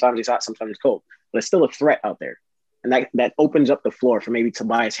history. Sometimes he's hot, sometimes he's cold. But it's still a threat out there. And that opens up the floor for maybe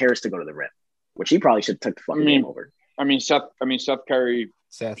Tobias Harris to go to the rim, which he probably should have took the fucking game over. Seth Curry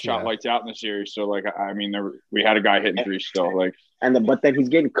shot lights out in the series. So, we had a guy hitting 3 still. But then he's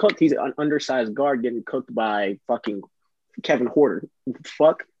getting cooked. He's an undersized guard getting cooked by fucking Kevin Huerter.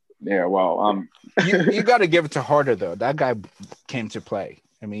 Fuck. Yeah, well, you got to give it to Huerter though. That guy came to play.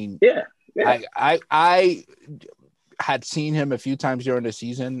 I mean, yeah. I had seen him a few times during the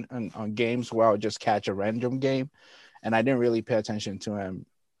season on games where I would just catch a random game, and I didn't really pay attention to him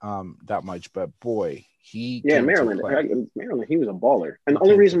that much. But boy, Maryland, he was a baller. And the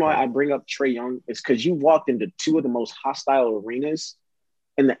only reason why I bring up Trae Young is because you walked into 2 of the most hostile arenas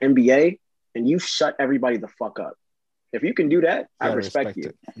in the NBA, and you shut everybody the fuck up. If you can do that, I respect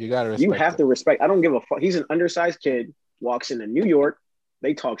you. You gotta respect. You have to respect. I don't give a fuck. He's an undersized kid, walks into New York,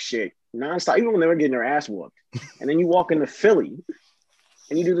 they talk shit nonstop, even when they were getting their ass whooped. And then you walk into Philly,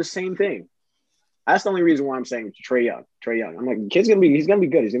 and you do the same thing. That's the only reason why I'm saying Trae Young. I'm like, he's gonna be good.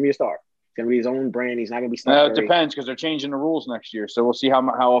 He's gonna be a star. He's gonna be his own brand. He's not gonna be stuck. It depends because they're changing the rules next year, so we'll see how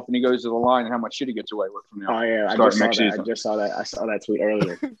often he goes to the line and how much shit he gets away with from now. Oh yeah, I just saw that. I saw that tweet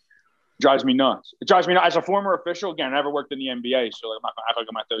earlier. Drives me nuts. It drives me nuts. As a former official, again, I never worked in the NBA, so I'm not going to act like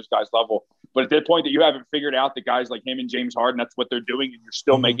I'm at those guys' level. But at the point that you haven't figured out that guys like him and James Harden, that's what they're doing, and you're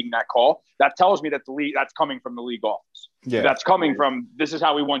still making that call, that tells me that the league, that's coming from the league office. Yeah. That's coming from, this is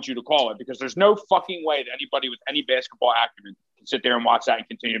how we want you to call it, because there's no fucking way that anybody with any basketball acumen can sit there and watch that and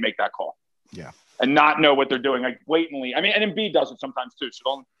continue to make that call. Yeah. And not know what they're doing, like blatantly. I mean, and Embiid does it sometimes too,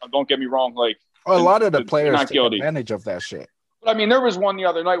 so don't get me wrong. Like, a lot of the players take advantage of that shit. But I mean, there was one the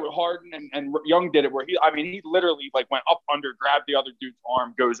other night with Harden and Young did it where he literally went up under, grabbed the other dude's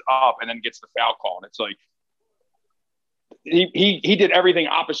arm, goes up, and then gets the foul call. And it's like he did everything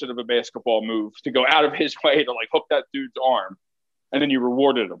opposite of a basketball move to go out of his way to hook that dude's arm, and then you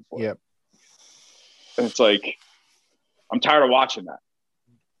rewarded him for it. And it's like, I'm tired of watching that.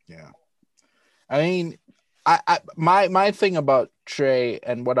 Yeah, I mean, my thing about Trae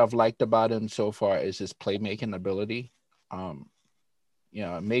and what I've liked about him so far is his playmaking ability.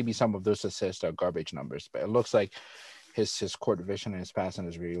 Maybe some of those assists are garbage numbers, but it looks like his court vision and his passing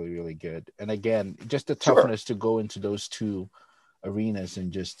is really, really good. And again, just the toughness to go into those 2 arenas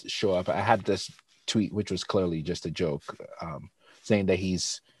and just show up. I had this tweet, which was clearly just a joke, saying that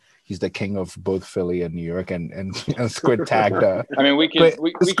he's the king of both Philly and New York, and Squid tagged. I mean, we can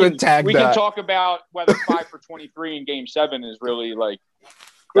talk about whether 5 for 23 in Game 7 is really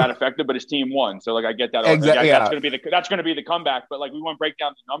that effective, but his team won. So I get that. Exactly. That's going to be the comeback. But we want to break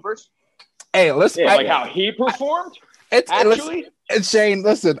down the numbers. Hey, listen. How he performed. It's Shane.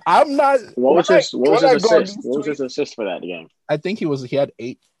 Listen, I'm not. What was his assist? What was his assist for that game? I think he had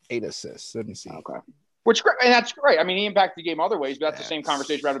eight assists. Let me see. Okay. Which and that's great. I mean, he impacted the game other ways, but that's the same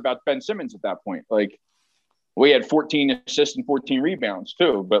conversation we had about Ben Simmons at that point. We had 14 assists and 14 rebounds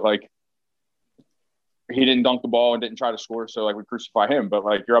too, but he didn't dunk the ball and didn't try to score, so like we crucify him. But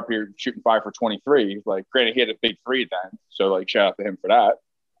like you're up here shooting 5 for 23. Like granted, he had a big 3 then, so like shout out to him for that.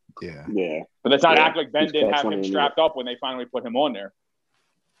 Yeah. But let's not act like Ben didn't have him strapped up when they finally put him on there.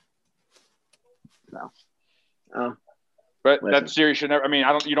 No. But that series should never. I mean,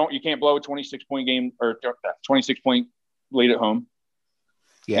 you can't blow a 26-point game or 26-point lead at home.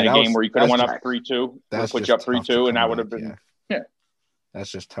 Yeah, in a game where you could have went up 3-2, put you up 3-2, and that would have been That's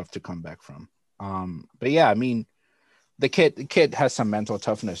just tough to come back from. But yeah, I mean, the kid has some mental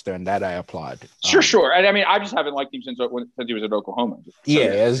toughness there, and that I applaud. Sure. And I mean, I just haven't liked him since he was at Oklahoma.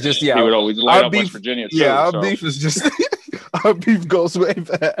 It's just he would always light up West Virginia. Too, our beef is just our beef goes way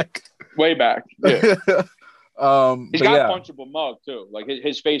back. Way back. Yeah. He's got a punchable mug too. Like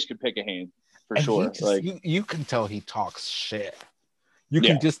his face could pick a hand for sure. Like you can tell he talks shit.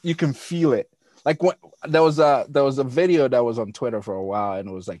 You can feel it. Like when there was a video that was on Twitter for a while, and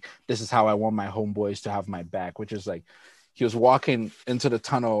it was like, "This is how I want my homeboys to have my back," which is like he was walking into the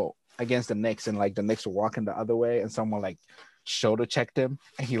tunnel against the Knicks, and like the Knicks were walking the other way, and someone like shoulder checked him,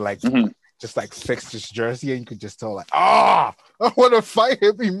 and he like just like fixed his jersey, and you could just tell like, I want to fight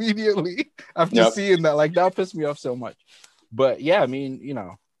him immediately after seeing that. Like that pissed me off so much. But yeah, I mean,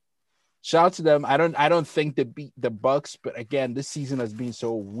 shout out to them. I don't think they beat the Bucks, but again, this season has been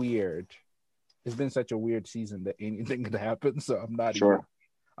so weird. It's been such a weird season that anything could happen. So I'm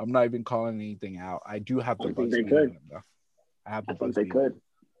not even calling anything out. I do have the Bucks. They could. I have the Bucks. They could.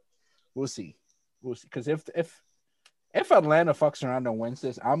 We'll see. Because if Atlanta fucks around and wins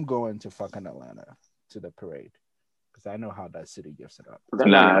this, I'm going to fucking Atlanta to the parade because I know how that city gifts it up.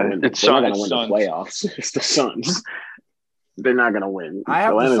 It's not going to win the playoffs. It's the Suns. They're not going to win. I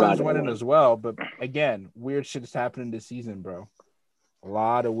have the Suns winning as well, but again, weird shit is happening this season, bro. A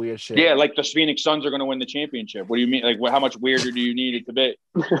lot of weird shit. Yeah, like the Phoenix Suns are going to win the championship. What do you mean? Like, how much weirder do you need it to be?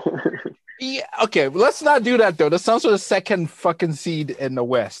 Yeah, okay. Well, let's not do that though. The Suns are the second fucking seed in the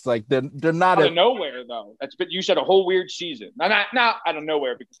West. Like they're not out of nowhere though. You said a whole weird season. Not out of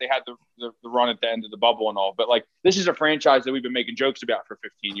nowhere because they had the run at the end of the bubble and all. But like this is a franchise that we've been making jokes about for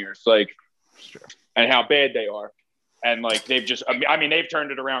 15 years. Like, and how bad they are. And like they've just, I mean, they've turned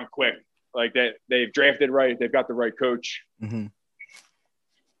it around quick. Like they've drafted right. They've got the right coach. Mm-hmm.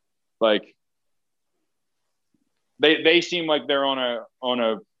 Like they seem like they're on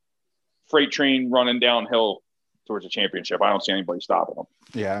a freight train running downhill towards a championship. I don't see anybody stopping them.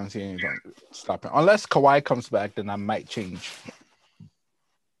 Yeah, I don't see anybody stopping. Unless Kawhi comes back, then I might change.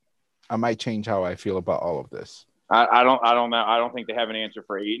 I might change how I feel about all of this. I don't know. I don't think they have an answer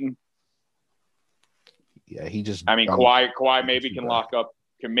for Ayton. Yeah, he just. I mean, Kawhi maybe can lock up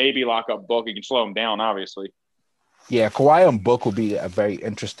Book. He can slow him down, obviously. Yeah, Kawhi and Book will be a very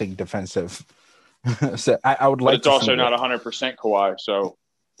interesting defensive. So I would like. But it's also not 100% Kawhi, so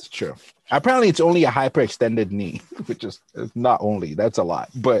it's true. Apparently, it's only a hyperextended knee, which is not only. That's a lot,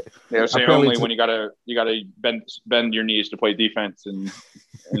 but yeah, so only when you gotta bend your knees to play defense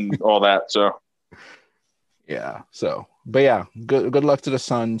and all that. So yeah. So, but yeah, good luck to the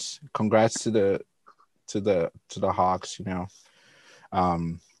Suns. Congrats to the Hawks.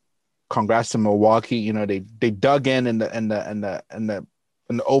 Congrats to Milwaukee. They dug in the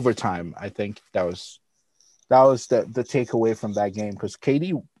overtime. I think that was the takeaway from that game because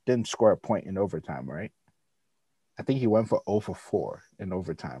KD didn't score a point in overtime, right? I think he went for 0 for 4 in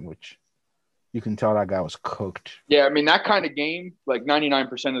overtime, which you can tell that guy was cooked. Yeah, I mean that kind of game, like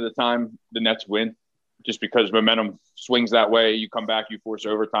 99% of the time, the Nets win, just because momentum swings that way. You come back, you force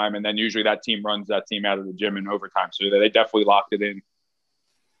overtime, and then usually that team runs that team out of the gym in overtime. So they definitely locked it in.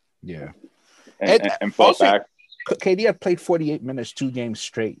 Yeah, and fought back. KD had played 48 minutes, 2 games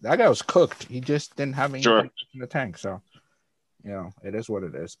straight. That guy was cooked. He just didn't have anything in the tank. So, it is what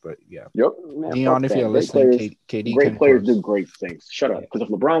it is. But yeah, Man, Dion, if you're listening, KD great players do great things. Shut up, because if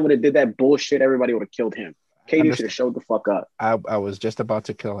LeBron would have did that bullshit, everybody would have killed him. KD should have showed the fuck up. I was just about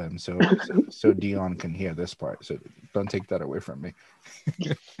to kill him, so Dion can hear this part. So don't take that away from me.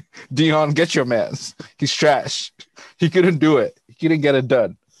 Dion, get your mans. He's trash. He couldn't do it. He couldn't get it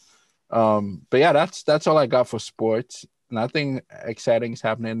done. But yeah, that's all I got for sports. Nothing exciting is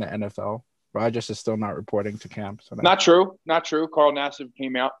happening in the NFL. Rodgers is still not reporting to camp. So not true. Carl Nassib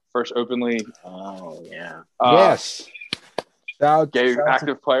came out first openly. Oh yeah. Yes. Gay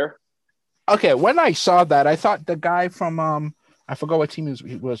active player. Okay, when I saw that, I thought the guy from I forgot what team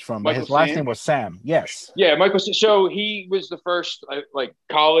he was from, but his last name was Sam. Yes. Yeah, Michael. So he was the first like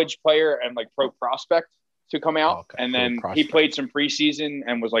college player and like pro prospect to come out, and then he played some preseason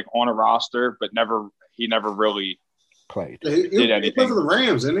and was like on a roster, but he never really played. He played for the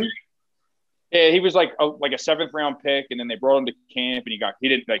Rams, didn't he? Yeah, he was like a 7th-round pick, and then they brought him to camp, and he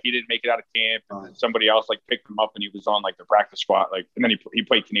didn't make it out of camp, and somebody else like picked him up, and he was on like the practice squad, like, and then he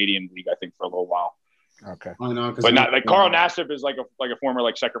played Canadian League, I think, for a little while. Okay, I know, but not like Carl Nassib is like a former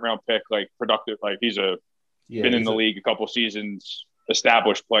like 2nd-round pick, like productive, like he's been in the league a couple seasons,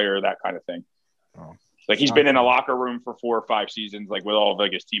 established player, that kind of thing. Oh. Like he's been in a locker room for 4 or 5 seasons, like with all of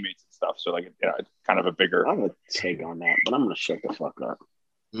like his teammates and stuff. So like, it's kind of a bigger. I'm gonna take on that, but I'm gonna shut the fuck up.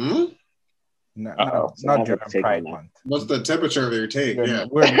 No, not during Pride Month. What's the temperature of your take?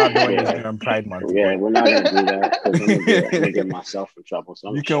 We're not doing this during Pride Month. Yeah, we're not gonna do that because I'm gonna get myself in trouble.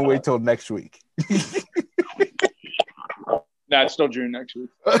 So you can wait till next week. Nah, it's still June next week.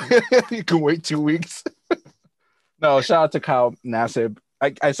 You can wait 2 weeks. No, shout out to Kyle Nassib.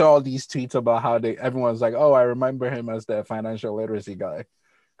 I saw all these tweets about how everyone's like, oh, I remember him as the financial literacy guy,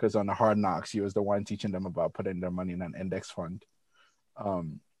 because on the Hard Knocks, he was the one teaching them about putting their money in an index fund.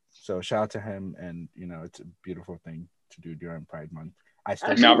 So shout out to him, and it's a beautiful thing to do during Pride Month.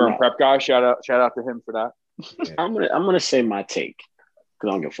 Malvern Prep guy, shout out to him for that. Yeah. I'm gonna say my take because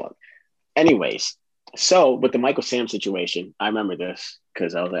I don't give a fuck. Anyways, so with the Michael Sam situation, I remember this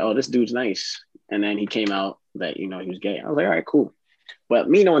because I was like, oh, this dude's nice, and then he came out that he was gay. I was like, all right, cool. But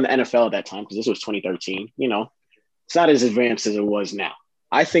me knowing the NFL at that time, because this was 2013, it's not as advanced as it was now.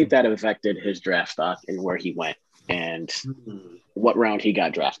 I think that affected his draft stock and where he went and what round he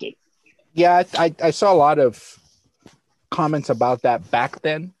got drafted. Yeah, I saw a lot of comments about that back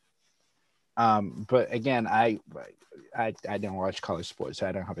then. But again, I didn't watch college sports, so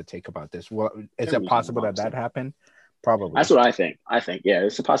I don't have a take about this. Well, is it possible that happened? Probably. That's what I think. Yeah,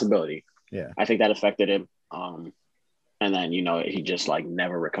 it's a possibility. Yeah, I think that affected him. And then, he just like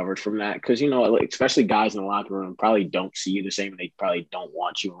never recovered from that. Because, especially guys in the locker room probably don't see you the same. They probably don't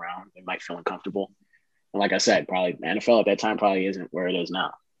want you around. They might feel uncomfortable. And like I said, probably the NFL at that time probably isn't where it is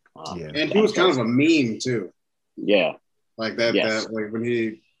now. And he was kind of a meme too. Yeah. Like that, like when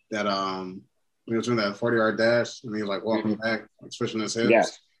he was doing that 40-yard dash and he was like walking back, like switching his hips.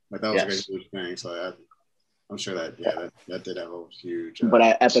 Yes. Like that was a huge thing. So I'm sure that did have a huge. But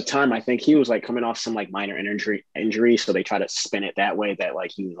at the time, I think he was like coming off some like minor injury, so they try to spin it that way that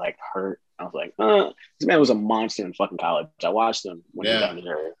like he was like hurt. I was like, this man was a monster in fucking college. I watched him when he got in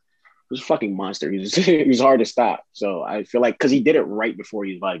there. He was a fucking monster. He was hard to stop. So I feel like because he did it right before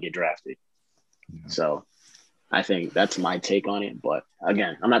he was about to get drafted. Yeah. So I think that's my take on it. But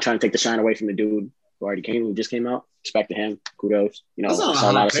again, I'm not trying to take the shine away from the dude who just came out. Respect to him. Kudos.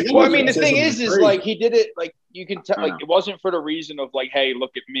 Well, I mean, the thing is like he did it like you can tell like it wasn't for the reason of like, hey,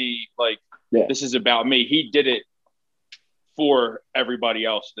 look at me, like this is about me. He did it for everybody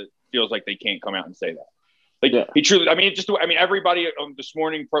else that feels like they can't come out and say that. Like he truly, everybody this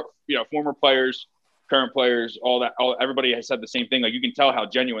morning, former players, current players, everybody has said the same thing. Like you can tell how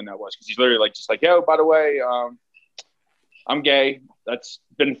genuine that was because he's literally like just like, yo, by the way, I'm gay. That's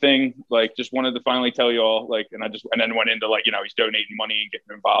been a thing. Like, just wanted to finally tell you all. Like, and then went into like, he's donating money and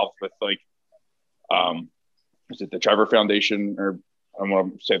getting involved with like, is it the Trevor Foundation or I don't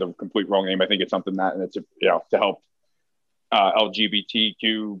want to say the complete wrong name. I think it's something that, and it's to help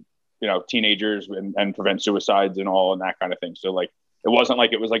LGBTQ teenagers and prevent suicides and all and that kind of thing. So like, it wasn't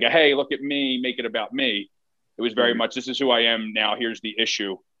like it was like a hey, look at me, make it about me. It was very much this is who I am now. Here's the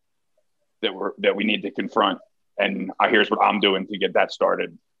issue that we need to confront. And here's what I'm doing to get that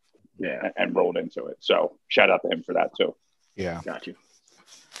started and rolled into it. So shout out to him for that too. Yeah. Got you.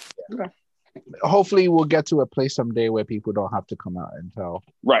 Okay. Hopefully we'll get to a place someday where people don't have to come out and tell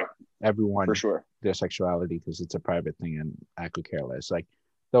everyone for sure their sexuality because it's a private thing and I could care less. Like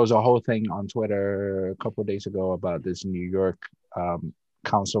there was a whole thing on Twitter a couple of days ago about this New York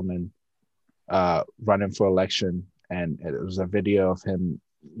councilman running for election. And it was a video of him,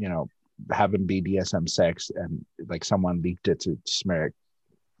 having BDSM sex and like someone leaked it to smear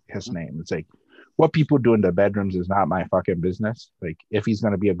his name. It's like what people do in the bedrooms is not my fucking business. Like if he's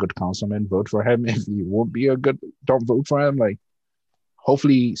going to be a good councilman, vote for him. If he won't be don't vote for him. Like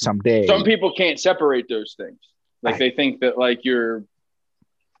hopefully someday. Some people can't separate those things. Like they think that like your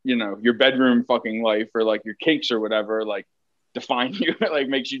bedroom fucking life or like your kinks or whatever, like define you, like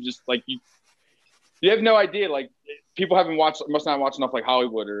makes you just like you have no idea. Like people must not watch enough like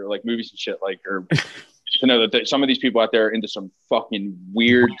Hollywood or like movies and shit, like, or to know that some of these people out there are into some fucking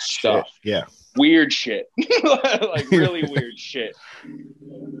weird stuff. Yeah. Weird shit. Like really weird shit.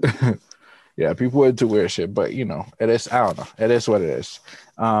 Yeah. People are into weird shit, but it is, I don't know. It is what it is.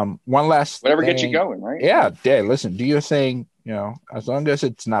 One last whatever thing. Gets you going, right? Yeah. Yeah. Listen, do your thing, as long as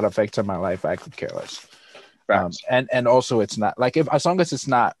it's not affecting my life, I could care less. And also it's not like as long as it's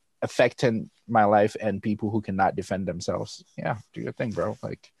not affecting my life and people who cannot defend themselves. Yeah, do your thing, bro.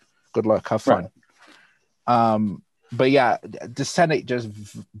 Like Good luck. Have fun. Right. But yeah, the Senate just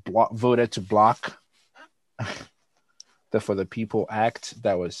voted to block the For the People Act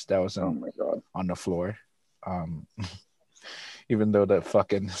that was on the floor. Even though the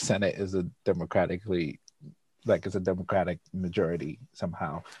fucking Senate is a democratic majority,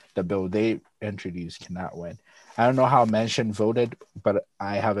 somehow the bill they introduced cannot win. I don't know how Manchin voted, but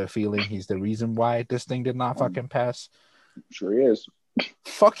I have a feeling he's the reason why this thing did not fucking pass. Sure he is.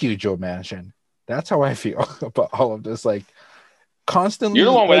 Fuck you, Joe Manchin. That's how I feel about all of this. Like, constantly. You're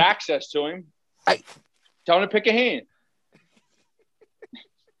the one with access to him. Tell him to pick a hand.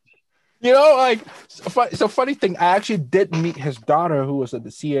 You know, like, so funny thing, I actually did meet his daughter, who was at the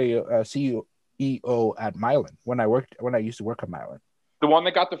CEO at Mylan when I used to work at Mylan. The one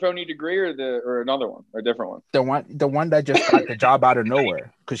that got the phony degree, or another one, or a different one? The one that just got the job out of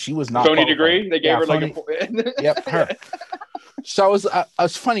nowhere because she was not phony degree. They gave her phony, yep, her. So I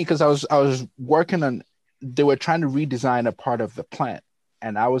was funny because I was working on. They were trying to redesign a part of the plant,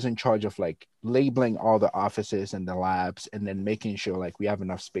 and I was in charge of like labeling all the offices and the labs, and then making sure like we have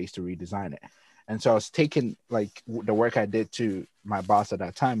enough space to redesign it. And so I was taking like the work I did to my boss at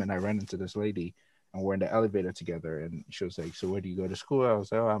that time, and I ran into this lady, and we're in the elevator together, and she was like, "So where do you go to school?" I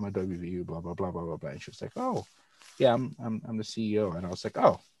was like, "Oh, I'm a WVU, blah blah blah blah blah blah." And she was like, "Oh, yeah, I'm the CEO," and I was like,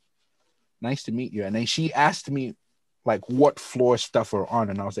 "Oh, nice to meet you." And then she asked me like what floor stuff we're on,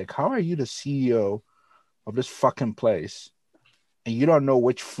 and I was like, "How are you the CEO of this fucking place, and you don't know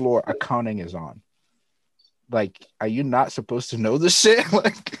which floor accounting is on? Like, are you not supposed to know this shit?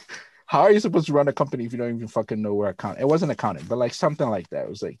 Like, how are you supposed to run a company if you don't even fucking know where accounting?" It wasn't accounting, but like something like that. It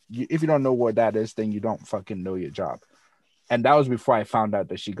was like, if you don't know what that is, then you don't fucking know your job. And that was before I found out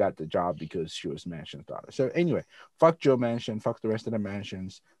that she got the job because she was Manchin's daughter. So anyway, fuck Joe Manchin, fuck the rest of the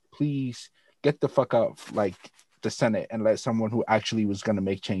Manchins. Please get the fuck out of like the Senate and let someone who actually was gonna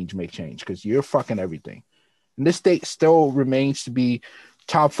make change, because you're fucking everything. And this state still remains to be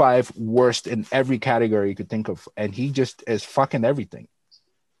top 5 worst in every category you could think of, and he just is fucking everything.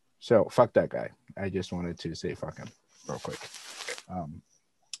 So fuck that guy. I just wanted to say fuck him real quick.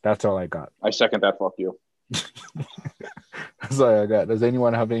 That's all I got. I second that. Fuck you. That's all I got. Does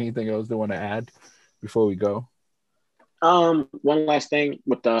anyone have anything else they want to add before we go? One last thing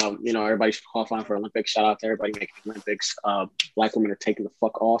with everybody's qualifying for Olympics. Shout out to everybody making the Olympics. Black women are taking the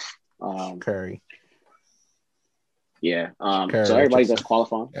fuck off. Curry. Yeah. So everybody that's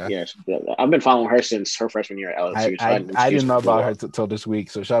qualifying. Yeah. I've been following her since her freshman year at LSU. I didn't know about her till this week.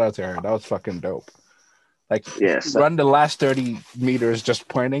 So shout out to her. That was fucking dope. Like, run the last 30 meters just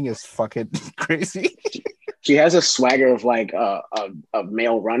pointing is fucking crazy. She has a swagger of like a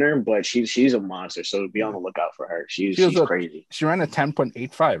male runner, but she's a monster. So be on the lookout for her. She's crazy. She ran a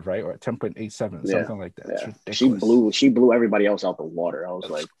 10.85, right? Or 10.87, something like that. Yeah. She blew everybody else out the water. I was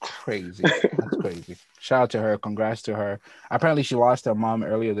like, crazy. That's crazy. Shout out to her. Congrats to her. Apparently she lost her mom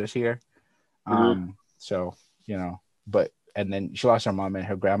earlier this year. So, and then she lost her mom, and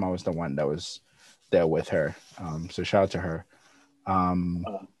her grandma was the one that was there with her. So shout out to her.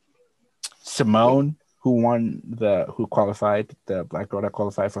 Simone, who qualified, the black girl that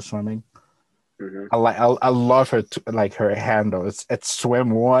qualified for swimming. I love her like her handle. It's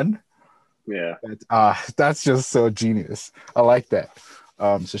swim 1. Yeah. That's just so genius. I like that.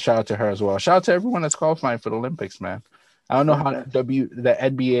 So shout out to her as well. Shout out to everyone that's qualifying for the Olympics, man. I don't know how the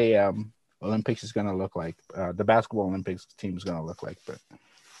NBA Olympics is gonna look like. The basketball Olympics team is gonna look like, but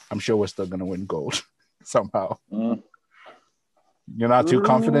I'm sure we're still gonna win gold somehow. You're not too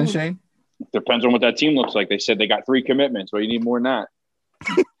confident, Shane? Depends on what that team looks like. They said they got 3 commitments. Well, you need more than that.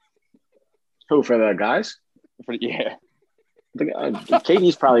 Who, for the guys? Yeah.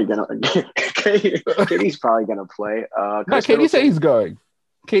 KD's probably gonna play. KD said he's going.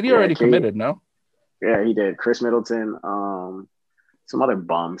 KD already committed, no? Yeah, he did. Chris Middleton, some other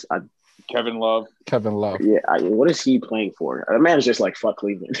bums. Kevin Love. Yeah, what is he playing for? The man's just like, fuck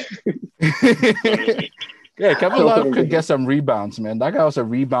Cleveland. Yeah, Kevin Love could get some rebounds, man. That guy was a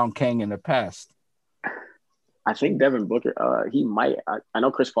rebound king in the past. I think Devin Booker, he might. I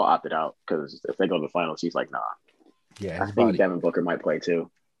know Chris Paul opted out because if they go to the finals, he's like, nah. Yeah, I think Devin Booker might play too.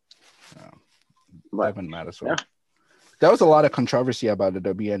 Devin might as well. Yeah. There was a lot of controversy about the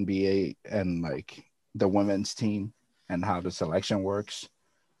WNBA and like the women's team and how the selection works.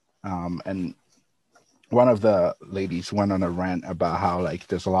 And one of the ladies went on a rant about how like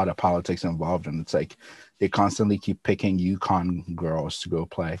there's a lot of politics involved, and it's like they constantly keep picking UConn girls to go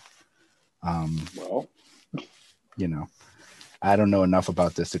play. Well, I don't know enough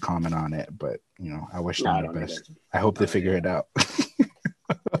about this to comment on it, but I wish them the best. Either. I hope they figure it out.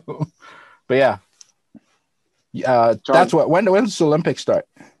 But yeah, that's what. When does the Olympics start?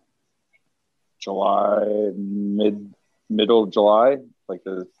 July, middle of July, like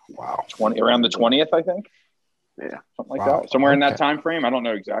the 20 around the 20th, I think. Yeah, something like that. Somewhere in that time frame. I don't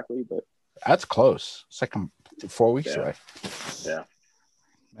know exactly, but that's close. It's like 4 weeks away. Yeah.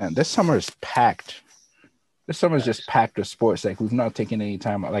 Man, this summer is packed. This summer is just packed with sports. Like we've not taken any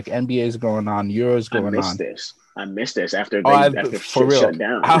time. Like NBA is going on, Euros going on. I missed this after shit shut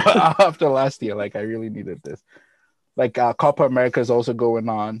down. After last year, like I really needed this. Like Copa America is also going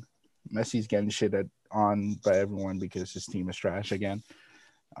on. Messi's getting shitted on by everyone because his team is trash again.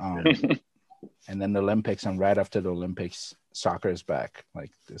 And then the Olympics, and right after the Olympics, soccer is back.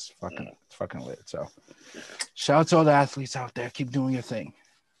 Like this fucking lit. So shout out to all the athletes out there. Keep doing your thing.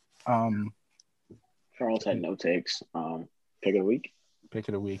 Charles had no takes. Pick of the week. Pick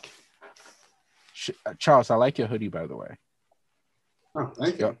of the week. Charles, I like your hoodie, by the way. Oh,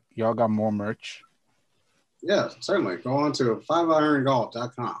 thank you. Y'all got more merch? Yeah, certainly. Go on to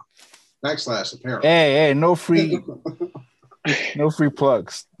 5ironGolf.com/apparel. Hey, no free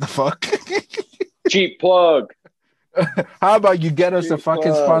plugs. The fuck? Cheap plug. How about you get us a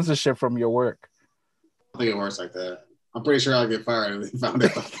fucking sponsorship from your work? I think it works like that. I'm pretty sure I'll get fired if they found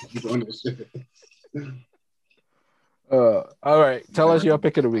out I'm doing this shit. All right. Tell us your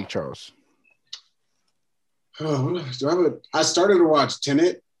pick of the week, Charles. I started to watch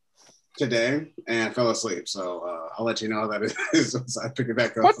Tenet today and fell asleep. So I'll let you know that it is once I pick it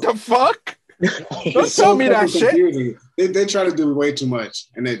back up. What the fuck? Don't tell me that confusing. Shit. They try to do way too much,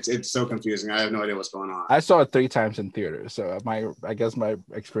 and it's so confusing. I have no idea what's going on. I saw it 3 times in theaters, so I guess my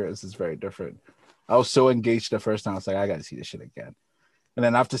experience is very different. I was so engaged the first time. I was like, I got to see this shit again. And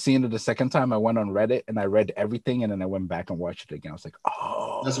then after seeing it the second time, I went on Reddit and I read everything, and then I went back and watched it again. I was like,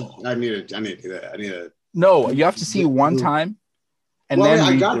 oh, I need to do that. No, you have to see it one time, and then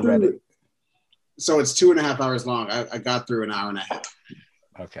read the Reddit. So it's 2.5 hours long. I got through an hour and a half.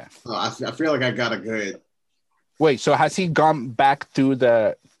 Okay. So I feel like I got a good. Wait, so has he gone back through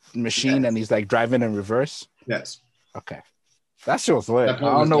the machine and he's like driving in reverse? Yes. Okay. That show's lit. I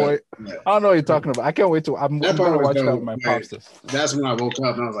don't know what you're talking about. I can't wait to. I'm gonna watch that with my pops. That's when I woke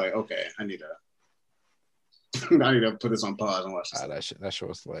up and I was like, okay, I need to put this on pause and watch this. That show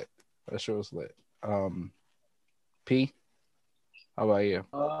was lit. P, how about you?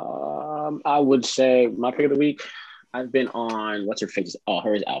 I would say my pick of the week. I've been on what's her face?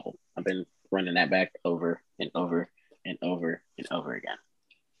 Hers album. I've been running that back over and over and over and over again.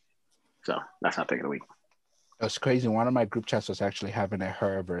 So that's my pick of the week. It's crazy. One of my group chats was actually having a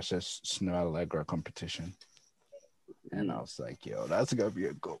her versus Snow Allegra competition. And I was like, yo, that's going to be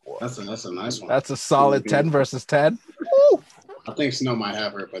a good one. That's a nice one. That's a solid 10 versus 10. Woo! I think Snow might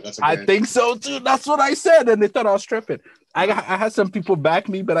have her, but I think so too. That's what I said. And they thought I was tripping. I had some people back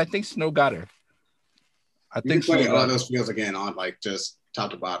me, but I think Snow got her. I think play all those fields again on like just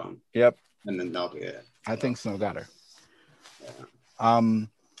top to bottom. Yep. And then that'll be it. I think Snow got her. Yeah.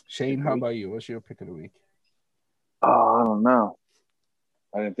 Shane, how about you? What's your pick of the week? I don't know.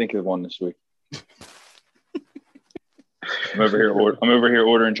 I didn't think of one this week. I'm over here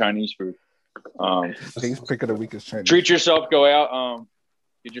ordering Chinese food. Shane's pick of the week is Chinese. Treat yourself. Go out.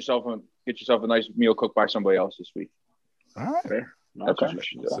 Get yourself a nice meal cooked by somebody else this week. All right. Fair. Okay.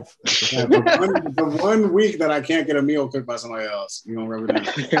 The one week that I can't get a meal cooked by somebody else, you gonna rub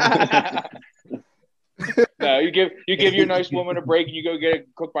it down. No, you give your nice woman a break and you go get it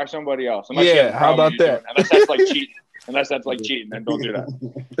cooked by somebody else. How about that? Unless that's like cheating, then don't do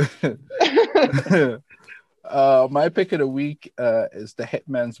that. My pick of the week is the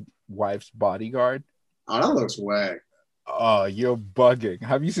Hitman's Wife's Bodyguard. Oh, that looks whack. Oh, you're bugging.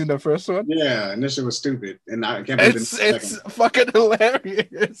 Have you seen the first one? Yeah, and this shit was stupid. And I can't believe it's fucking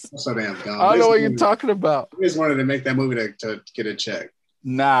hilarious. That's so damn dumb. I don't know what you're talking about. I just wanted to make that movie to get a check.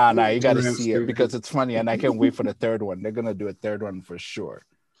 Nah, you gotta see it because it's funny, and I can't wait for the third one. They're gonna do a third one for sure.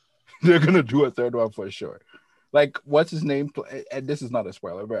 Like, what's his name? And this is not a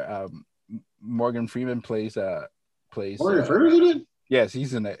spoiler, but Morgan Freeman plays. Morgan Freeman in it? Yes,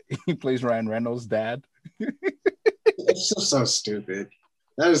 he's in it. He plays Ryan Reynolds' dad. It's just so stupid.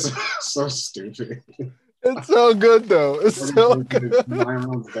 That is so stupid. It's so good though. It's so good. Ryan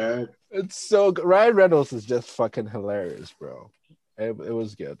Reynolds' dad. It's so good. Ryan Reynolds is just fucking hilarious, bro. It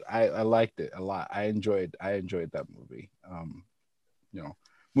was good. I liked it a lot. I enjoyed that movie.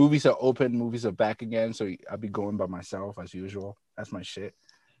 Movies are open, movies are back again, so I'll be going by myself as usual. That's my shit.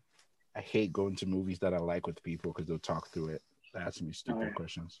 I hate going to movies that I like with people because they'll talk through it. They ask me stupid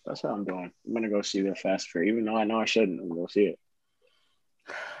questions. That's how I'm doing. I'm gonna go see the Fast Four, even though I know I shouldn't. I'm gonna go see it.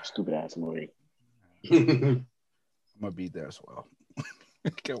 Stupid ass movie. I'm gonna be there as well.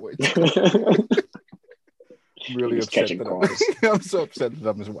 Can't wait. I'm really upset that I'm so upset that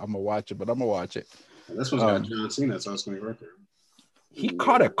I'm gonna watch it, but I'm gonna watch it. This one's got John Cena, so it's gonna be record. He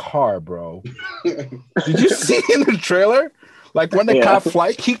caught a car, bro. Did you see in the trailer? Like when the cop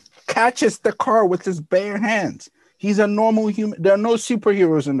flight, he catches the car with his bare hands. He's a normal human. There are no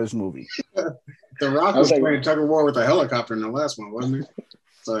superheroes in this movie. The Rock was playing tug of war with a helicopter in the last one, wasn't he?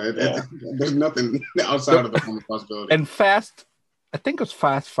 So there's nothing outside of the possibility. And I think it was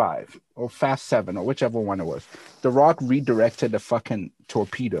Fast 5 or Fast 7 or whichever one it was. The Rock redirected the fucking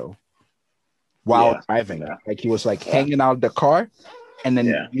torpedo while driving. Yeah. Like he was like hanging out the car and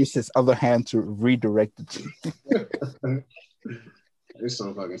then used his other hand to redirect it. It's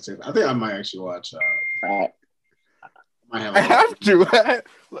so fucking stupid. I think I might actually watch. I have to.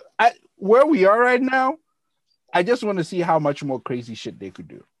 Where we are right now, I just want to see how much more crazy shit they could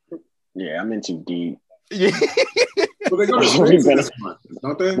do. Yeah, I'm in too deep. Yeah. Well, they go to space this month,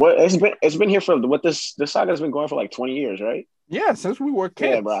 don't they? What it's been here for what this saga's been going for like 20 years, right? Yeah, since we were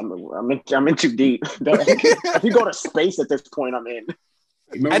kids. Yeah, bro, I'm in too deep. If you go to space at this point, I'm in.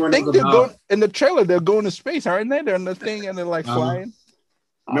 I think they're going in the trailer. They're going to space, aren't they? They're in the thing and they're like flying.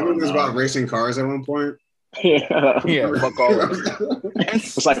 Remember it was about racing cars at one point? Yeah, fuck all of it.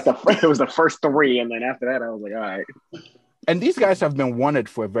 It's like it was the first 3, and then after that, I was like, all right. And these guys have been wanted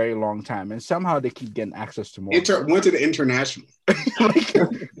for a very long time, and somehow they keep getting access to more. Went to the international.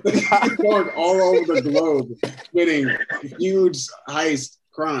 Going all over the globe, committing huge heist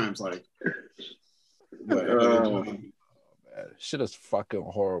crimes. Like, shit is fucking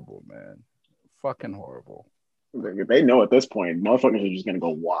horrible, man. Fucking horrible. They know at this point, motherfuckers are just gonna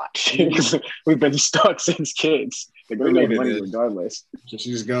go watch. We've been stuck since kids. They're gonna make money regardless.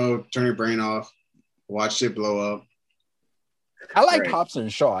 Just go turn your brain off, watch shit blow up. I like Hobbs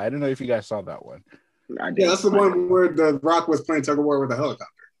and Shaw. I don't know if you guys saw that one. Yeah, that's the one where the Rock was playing tug of war with a helicopter.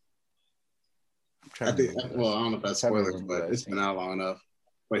 I don't know if that's spoilers, but it's been out long enough.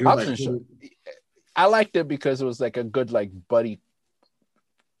 But he was Shaw, I liked it because it was like a good like buddy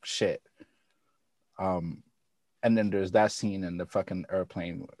shit. And then there's that scene in the fucking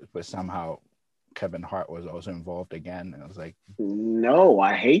airplane, but somehow Kevin Hart was also involved again. And I was like, no,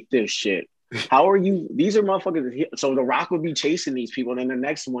 I hate this shit. How are you? These are motherfuckers. So The Rock would be chasing these people, and then the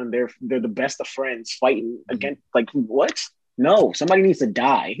next one, they're the best of friends fighting against. Like what? No, somebody needs to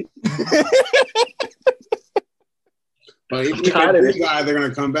die. But if this guy, they're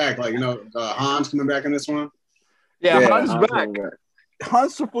gonna come back. Like Han's coming back in this one. Yeah, Han's back.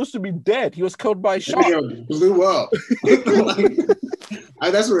 Han's supposed to be dead. He was killed by Shaw. Blew up.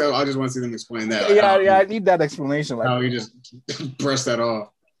 That's what I just want to see them explain that. Yeah, I need that explanation. Like how he just pressed that off.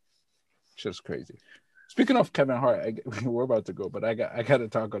 Just crazy. Speaking of Kevin Hart, we're about to go, but I got to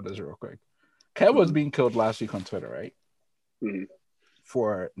talk on this real quick. Kev was being killed last week on Twitter, right? Mm-hmm.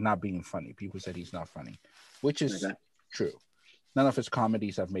 For not being funny. People said he's not funny, which is true. None of his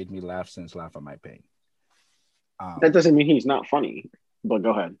comedies have made me laugh since Laugh at My Pain. That doesn't mean he's not funny, but go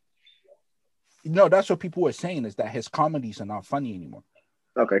ahead. No, that's what people were saying, is that his comedies are not funny anymore.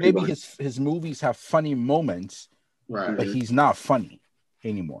 Okay. Maybe his movies have funny moments, right? But he's not funny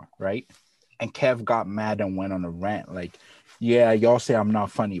anymore, right? And Kev got mad and went on a rant like, yeah, y'all say I'm not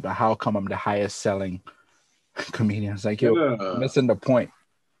funny, but how come I'm the highest selling comedian? It's like, you're missing the point.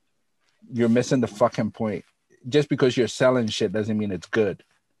 You're missing the fucking point. Just because you're selling shit doesn't mean it's good.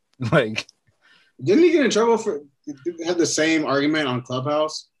 Like, didn't he get in trouble for had the same argument on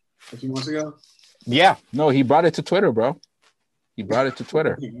Clubhouse a few months ago? Yeah, no, he brought it to Twitter, bro. He brought it to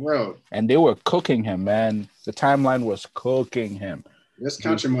Twitter. Bro. And they were cooking him, man. The timeline was cooking him. Just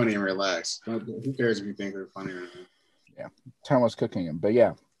count your money and relax. Who cares if you think they're funny or not? Yeah, time was cooking him. But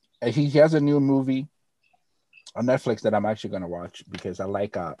yeah, he has a new movie on Netflix that I'm actually going to watch because I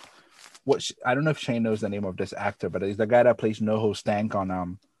like I don't know if Shane knows the name of this actor, but he's the guy that plays NoHo Stank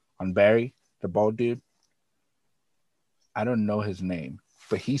on Barry, the bald dude. I don't know his name,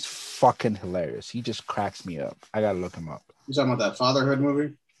 but he's fucking hilarious. He just cracks me up. I gotta look him up. You talking about that fatherhood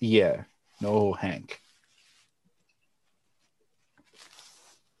movie? Yeah, NoHo Hank.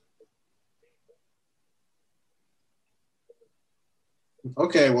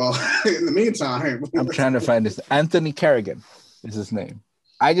 Okay, well, in the meantime, I'm trying to find this. Anthony Carrigan is his name.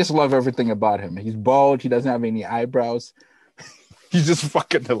 I just love everything about him. He's bald. He doesn't have any eyebrows. He's just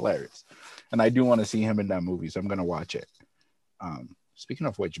fucking hilarious. And I do want to see him in that movie, so I'm going to watch it. Speaking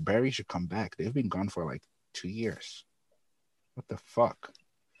of which, Barry should come back. They've been gone for like 2 years. What the fuck?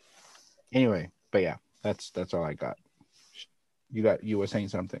 Anyway, but yeah, that's all I got. You were saying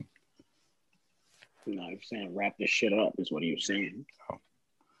something. No, you're saying wrap this shit up is what he was saying. Oh,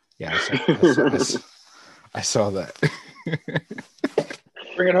 yeah, I saw that.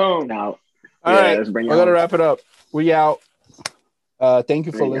 Bring it home now. All right, I gotta wrap it up. We out. Thank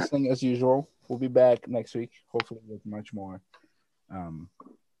you for listening as usual. We'll be back next week, hopefully with much more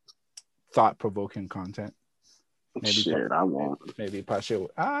thought-provoking content. Maybe I won't. Maybe Pasha.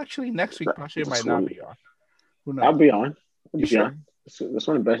 Actually, next week Pasha might not be on. Who knows? I'll be on. You sure? That's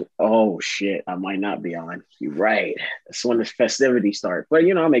one of the best. Oh shit, I might not be on. You're right. That's when the festivities start. But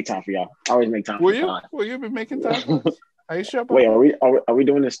I'll make time for y'all. I always make time. Will you? Will you be making time? Are you sure? Wait, are we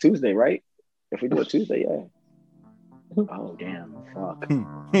doing this Tuesday? Right? If we do it Tuesday, yeah. Oh damn! Fuck.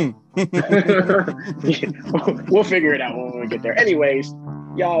 We'll figure it out when we get there. Anyways,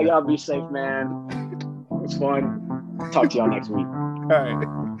 y'all be safe, man. It was fun. Talk to y'all next week. All right.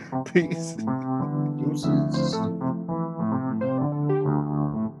 Peace.